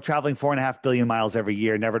spot when we're traveling 4.5 billion miles every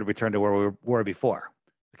year, never to return to where we were before?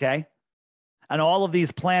 Okay. And all of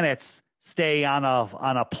these planets stay on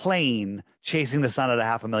a plane chasing the sun at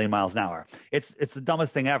 500,000 miles an hour. It's the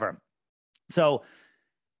dumbest thing ever. So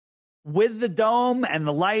with the dome and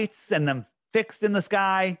the lights and them fixed in the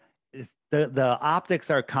sky, the optics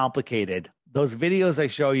are complicated. Those videos I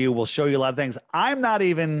show you will show you a lot of things. I'm not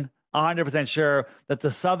even 100% sure that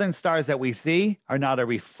the southern stars that we see are not a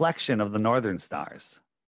reflection of the northern stars.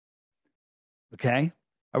 Okay?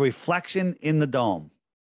 A reflection in the dome.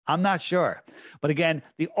 I'm not sure. But again,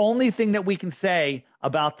 the only thing that we can say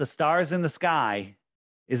about the stars in the sky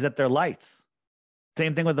is that they're lights.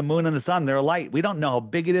 Same thing with the moon and the sun. They're a light. We don't know how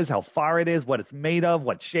big it is, how far it is, what it's made of,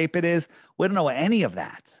 what shape it is. We don't know any of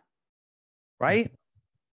that. Right?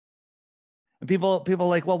 And people are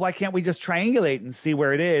like, well, why can't we just triangulate and see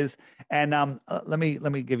where it is? And let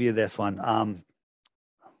me give you this one.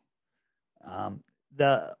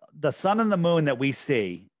 The sun and the moon that we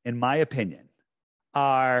see, in my opinion,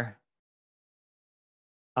 are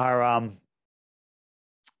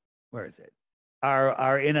where is it?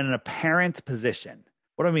 Are in an apparent position.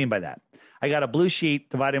 What do I mean by that? I got a blue sheet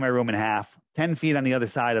dividing my room in half. 10 feet on the other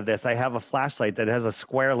side of this, I have a flashlight that has a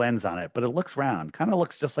square lens on it, but it looks round. Kind of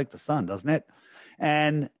looks just like the sun, doesn't it?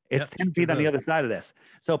 And it's 10 feet on the other side of this.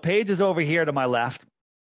 So Paige is over here to my left.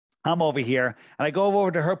 I'm over here. And I go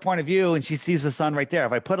over to her point of view, and she sees the sun right there.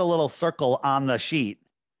 If I put a little circle on the sheet,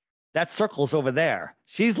 that circle's over there.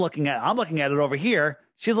 I'm looking at it over here.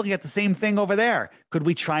 She's looking at the same thing over there. Could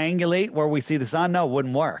we triangulate where we see the sun? No, it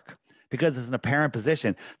wouldn't work because it's an apparent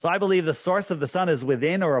position. So I believe the source of the sun is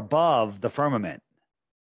within or above the firmament,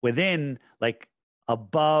 within, like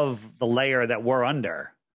above the layer that we're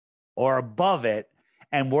under or above it.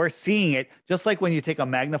 And we're seeing it just like when you take a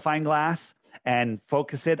magnifying glass and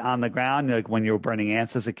focus it on the ground, like when you were burning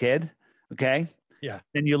ants as a kid. Okay. Yeah.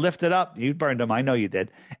 Then you lift it up. You burned them. I know you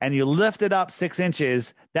did. And you lift it up 6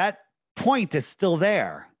 inches. That point is still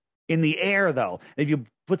there in the air, though. If you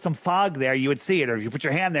put some fog there, you would see it. Or if you put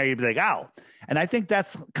your hand there, you'd be like, ow. And I think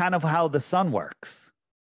that's kind of how the sun works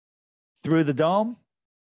through the dome.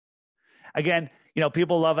 Again,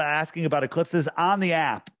 people love asking about eclipses on the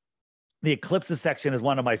app. The eclipses section is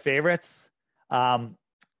one of my favorites. And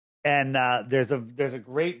there's a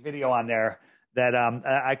great video on there that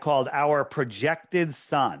I called Our Projected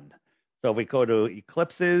Sun. So if we go to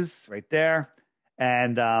eclipses right there,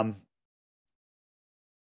 and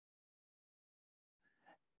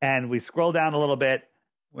we scroll down a little bit.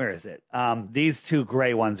 Where is it? These 2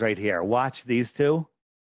 gray ones right here. Watch these 2.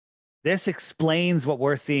 This explains what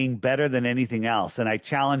we're seeing better than anything else. And I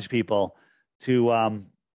challenge people to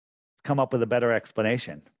come up with a better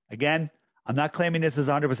explanation. Again, I'm not claiming this is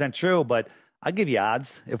 100% true, but I'll give you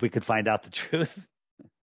odds if we could find out the truth.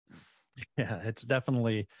 Yeah, it's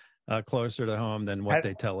definitely closer to home than what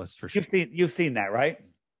they tell us for sure. You've seen that, right?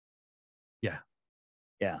 Yeah.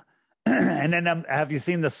 Yeah. And then have you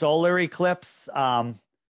seen the solar eclipse? Where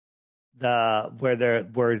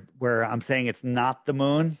I'm saying it's not the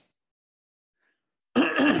moon.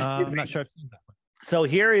 I'm not sure I've seen that one. So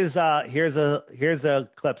here's a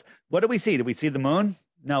eclipse. What do we see? Do we see the moon?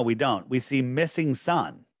 No, we don't. We see missing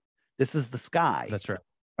sun. This is the sky. That's right.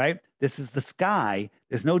 Right? This is the sky.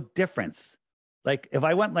 There's no difference. Like if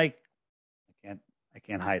I went like, I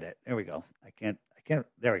can't hide it. There we go. I can't,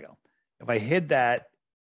 there we go. If I hid that,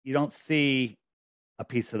 you don't see a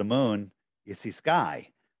piece of the moon. You see sky.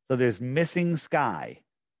 So there's missing sky,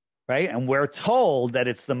 right? And we're told that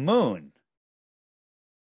it's the moon.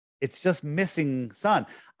 It's just missing sun.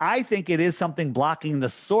 I think it is something blocking the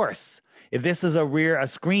source. If this is a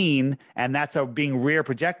screen and that's being rear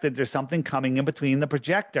projected, there's something coming in between the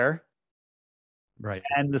projector, right,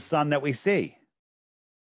 and the sun that we see.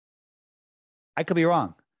 I could be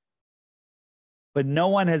wrong, but no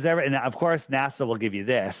one has ever. And of course, NASA will give you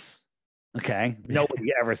this. Okay,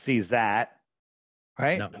 nobody ever sees that,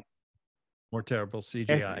 right? No. More terrible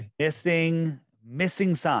CGI.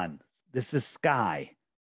 Missing sun. This is sky.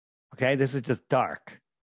 Okay, this is just dark.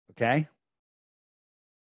 Okay.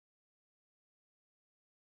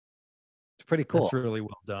 Pretty cool. That's really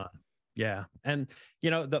well done. Yeah. And,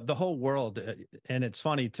 the whole world, and it's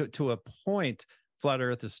funny to a point, flat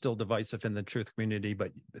earth is still divisive in the truth community,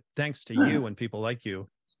 but thanks to you and people like you,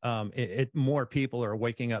 more people are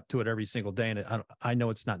waking up to it every single day. And I know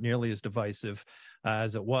it's not nearly as divisive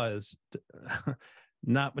as it was.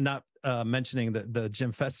 Not mentioning the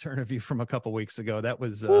Jim Fetzer interview from a couple weeks ago. That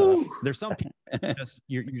was, there's some people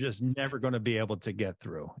you're just never going to be able to get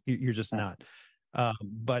through. You're just not.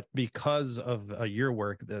 But because of your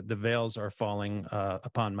work, the veils are falling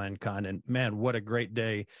upon mankind. And man, what a great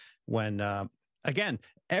day when, again,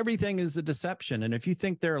 everything is a deception. And if you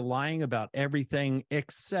think they're lying about everything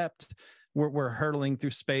except we're hurtling through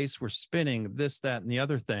space, we're spinning this, that, and the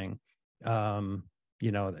other thing, that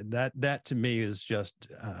to me is just,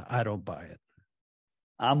 I don't buy it.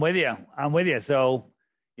 I'm with you. So,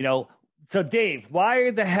 so Dave,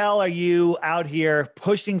 why the hell are you out here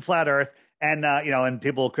pushing flat earth? And, and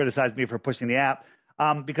people criticize me for pushing the app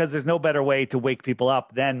because there's no better way to wake people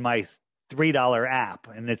up than my $3 app.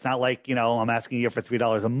 And it's not like, I'm asking you for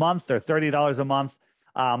 $3 a month or $30 a month.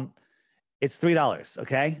 It's $3.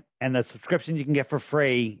 Okay. And the subscription you can get for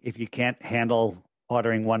free if you can't handle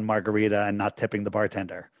ordering one margarita and not tipping the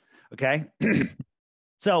bartender. Okay.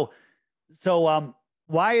 So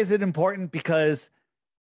why is it important? Because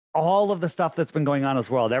all of the stuff that's been going on in this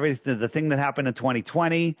world, everything, the thing that happened in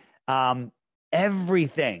 2020,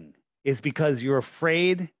 everything is because you're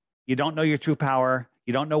afraid. You don't know your true power.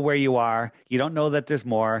 You don't know where you are. You don't know that there's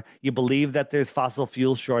more. You believe that there's fossil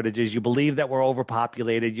fuel shortages. You believe that we're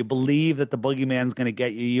overpopulated. You believe that the boogeyman's going to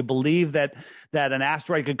get you. You believe that an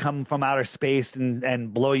asteroid could come from outer space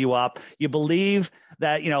and blow you up. You believe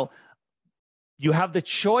that, you have the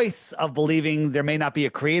choice of believing there may not be a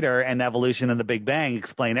creator and evolution and the Big Bang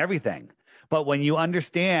explain everything. But when you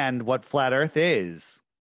understand what flat Earth is,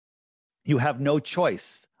 you have no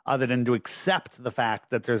choice other than to accept the fact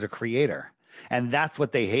that there's a creator. And that's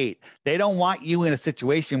what they hate. They don't want you in a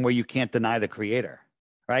situation where you can't deny the creator,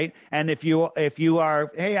 right? And if you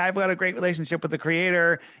are, hey, I've got a great relationship with the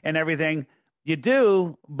creator and everything, you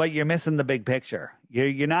do, but you're missing the big picture.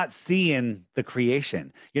 You're not seeing the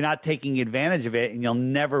creation. You're not taking advantage of it, and you'll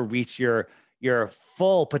never reach your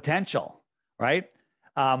full potential, right?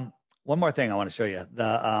 One more thing I want to show you.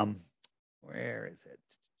 Where is it?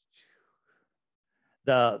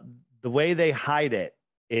 The way they hide it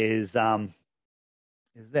is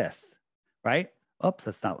is this, right? Oops,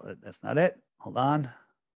 that's not it. Hold on.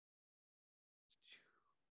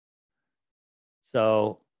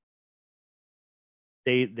 So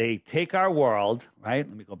they take our world, right?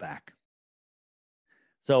 Let me go back.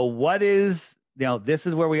 So what is, this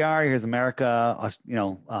is where we are. Here's America,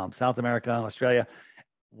 South America, Australia.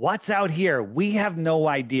 What's out here? We have no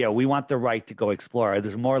idea. We want the right to go explore.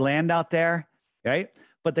 There's more land out there, right?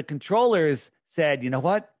 But the controllers said, you know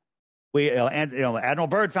what? Admiral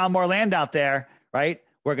Byrd found more land out there, right?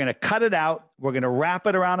 We're going to cut it out. We're going to wrap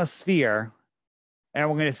it around a sphere. And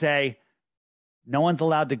we're going to say, no one's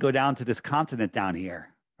allowed to go down to this continent down here,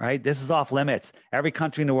 right? This is off limits. Every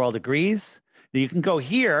country in the world agrees that you can go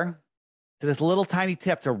here to this little tiny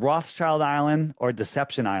tip to Rothschild Island or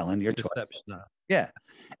Deception Island, your choice. Yeah.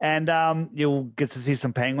 And you'll get to see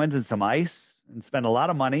some penguins and some ice and spend a lot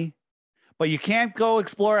of money. But you can't go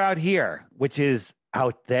explore out here, which is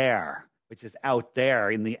out there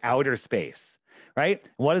in the outer space, right?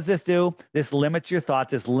 What does this do? This limits your thought.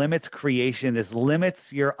 This limits creation. This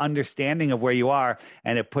limits your understanding of where you are,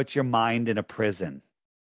 and it puts your mind in a prison,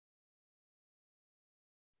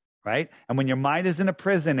 right? And when your mind is in a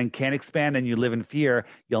prison and can't expand and you live in fear,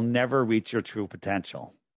 you'll never reach your true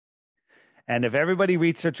potential. And if everybody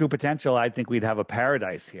reached their true potential, I think we'd have a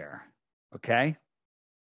paradise here, okay?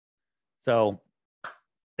 So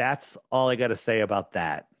that's all I got to say about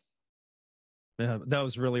that. That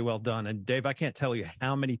was really well done. And Dave, I can't tell you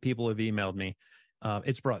how many people have emailed me.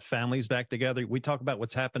 It's brought families back together. We talk about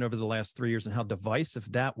what's happened over the last 3 years and how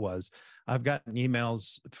divisive that was. I've gotten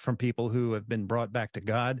emails from people who have been brought back to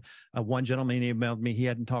God. One gentleman emailed me. He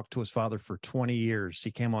hadn't talked to his father for 20 years. He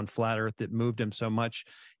came on Flat Earth. It moved him so much.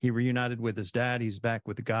 He reunited with his dad. He's back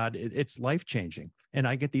with God. It's life-changing. And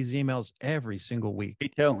I get these emails every single week. Me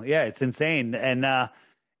too. Yeah, it's insane. And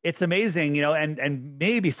it's amazing, and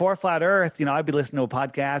maybe before Flat Earth, I'd be listening to a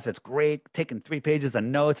podcast. It's great, taking 3 pages of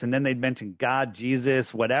notes, and then they'd mention God,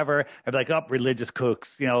 Jesus, whatever. I'd be like, oh, religious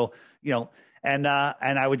kooks, and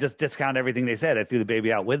I would just discount everything they said. I threw the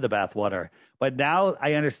baby out with the bathwater. But now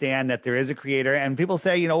I understand that there is a creator, and people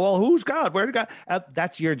say, well, who's God? Where's God?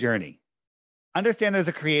 That's your journey. Understand there's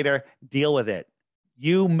a creator, deal with it.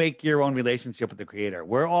 You make your own relationship with the creator.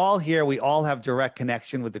 We're all here. We all have direct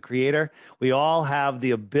connection with the creator. We all have the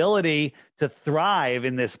ability to thrive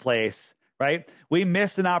in this place, right? We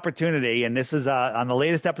missed an opportunity. And this is on the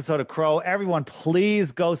latest episode of Crow. Everyone,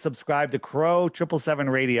 please go subscribe to Crow 777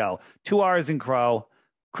 Radio. 2 hours in Crow,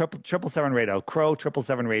 777 Radio, Crow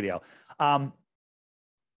 777 Radio. And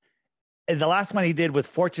the last one he did with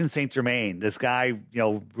Fortune Saint Germain, this guy,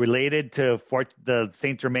 related to the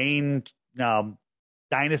Saint Germain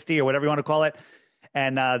dynasty or whatever you want to call it.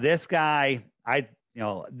 And this guy,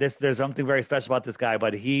 there's something very special about this guy,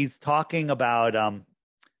 but he's talking about,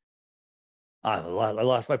 I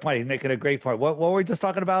lost my point. He's making a great point. What were we just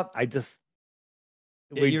talking about?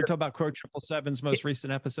 You're talking about Crow 777's most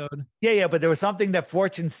recent episode? Yeah. But there was something that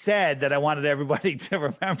Fortune said that I wanted everybody to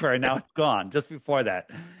remember, and now it's gone just before that.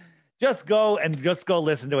 Just go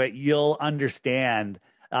listen to it. You'll understand,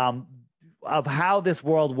 of how this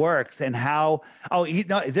world works and how,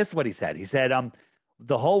 this is what he said. He said,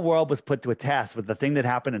 the whole world was put to a test with the thing that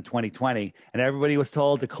happened in 2020, and everybody was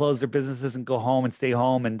told to close their businesses and go home and stay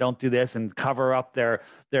home and don't do this and cover up their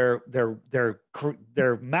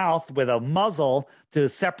mouth with a muzzle to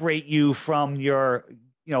separate you from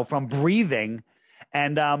from breathing.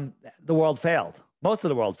 And the world failed. Most of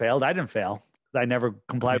the world failed. I didn't fail. I never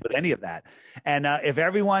complied with any of that. And if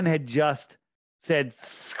everyone had just said,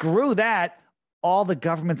 screw that, all the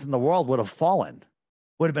governments in the world would have fallen,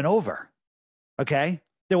 would have been over. Okay?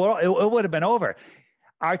 It would have been over.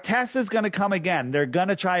 Our test is going to come again. They're going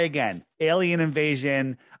to try again. Alien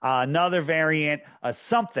invasion, another variant,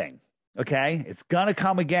 something. Okay? It's going to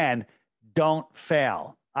come again. Don't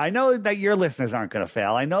fail. I know that your listeners aren't going to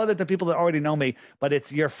fail. I know that the people that already know me, but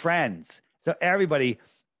it's your friends. So everybody,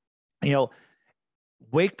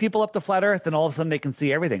 wake people up to Flat Earth, and all of a sudden they can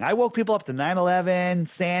see everything. I woke people up to 9/11,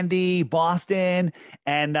 Sandy, Boston,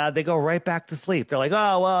 and they go right back to sleep. They're like,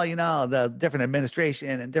 oh, well, the different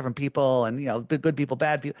administration and different people and, good people,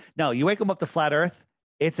 bad people. No, you wake them up to Flat Earth.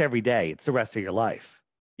 It's every day. It's the rest of your life.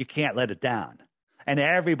 You can't let it down. And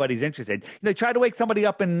everybody's interested. They try to wake somebody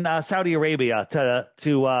up in Saudi Arabia to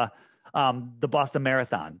the Boston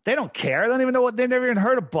Marathon. They don't care. They don't even know they've never even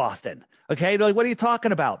heard of Boston. Okay. They're like, what are you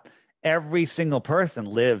talking about? Every single person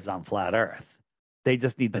lives on Flat Earth. They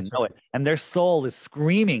just need to know it. And their soul is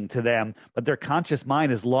screaming to them, but their conscious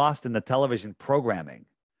mind is lost in the television programming.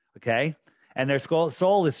 Okay. And their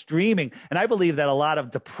soul is streaming. And I believe that a lot of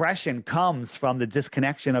depression comes from the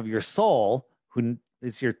disconnection of your soul, who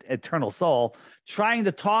it's your eternal soul, trying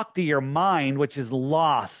to talk to your mind, which is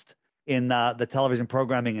lost in the television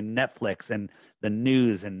programming and Netflix and the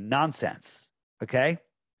news and nonsense. Okay.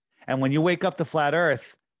 And when you wake up to flat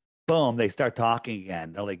Earth, boom, they start talking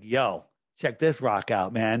again. They're like, yo, check this rock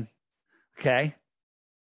out, man. Okay.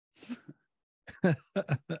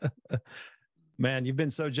 Man, you've been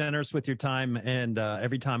so generous with your time. And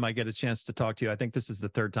every time I get a chance to talk to you, I think this is the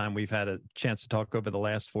third time we've had a chance to talk over the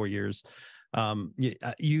last 4 years.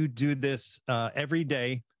 You do this every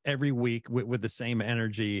day, every week with the same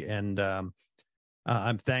energy. And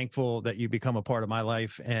I'm thankful that you become a part of my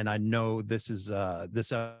life. And I know this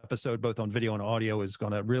episode, both on video and audio, is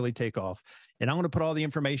going to really take off. And I'm going to put all the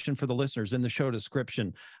information for the listeners in the show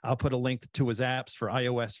description. I'll put a link to his apps for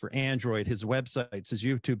iOS, for Android, his websites, his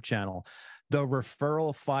YouTube channel. The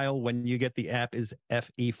referral file when you get the app is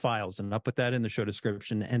FE Files, and I'll put that in the show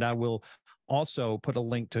description. And I will also put a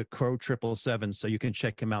link to Crow 777 so you can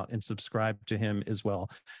check him out and subscribe to him as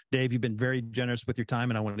well. Dave, you've been very generous with your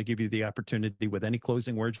time, and I want to give you the opportunity with any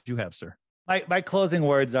closing words you have, sir. My closing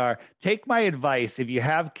words are, take my advice. If you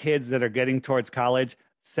have kids that are getting towards college,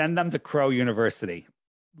 send them to Crow University.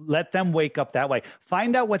 Let them wake up that way.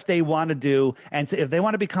 Find out what they want to do, and if they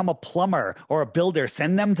want to become a plumber or a builder,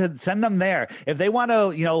 send them there. If they want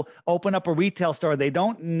to, open up a retail store, they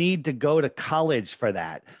don't need to go to college for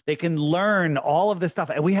that. They can learn all of this stuff,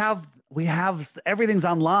 and we have everything's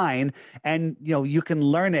online, and you can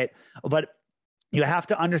learn it, but you have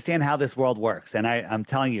to understand how this world works. And I'm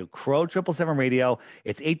telling you, Crow 777 Radio,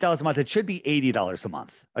 it's $8 a month. It should be $80 a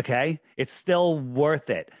month. Okay, it's still worth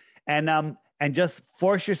it, and just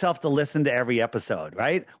force yourself to listen to every episode,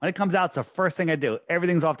 right? When it comes out, it's the first thing I do.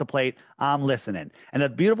 Everything's off the plate. I'm listening. And the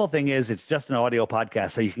beautiful thing is it's just an audio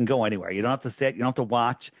podcast, so you can go anywhere. You don't have to sit. You don't have to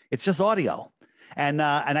watch. It's just audio. And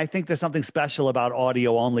I think there's something special about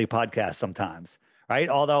audio-only podcasts sometimes, right?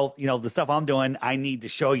 Although, the stuff I'm doing, I need to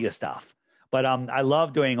show you stuff. But I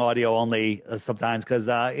love doing audio-only sometimes because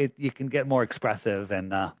you can get more expressive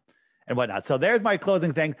and whatnot. So there's my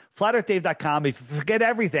closing thing. FlatEarthDave.com. If you forget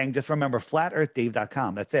everything, just remember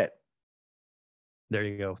FlatEarthDave.com. That's it. There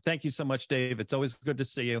you go. Thank you so much, Dave. It's always good to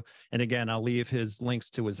see you. And again, I'll leave his links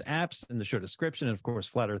to his apps in the show description. And of course,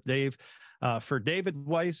 Flat Earth Dave. For David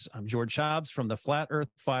Weiss, I'm George Hobbs from the Flat Earth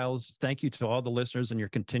Files. Thank you to all the listeners and your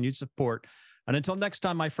continued support. And until next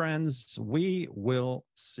time, my friends, we will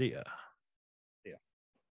see you.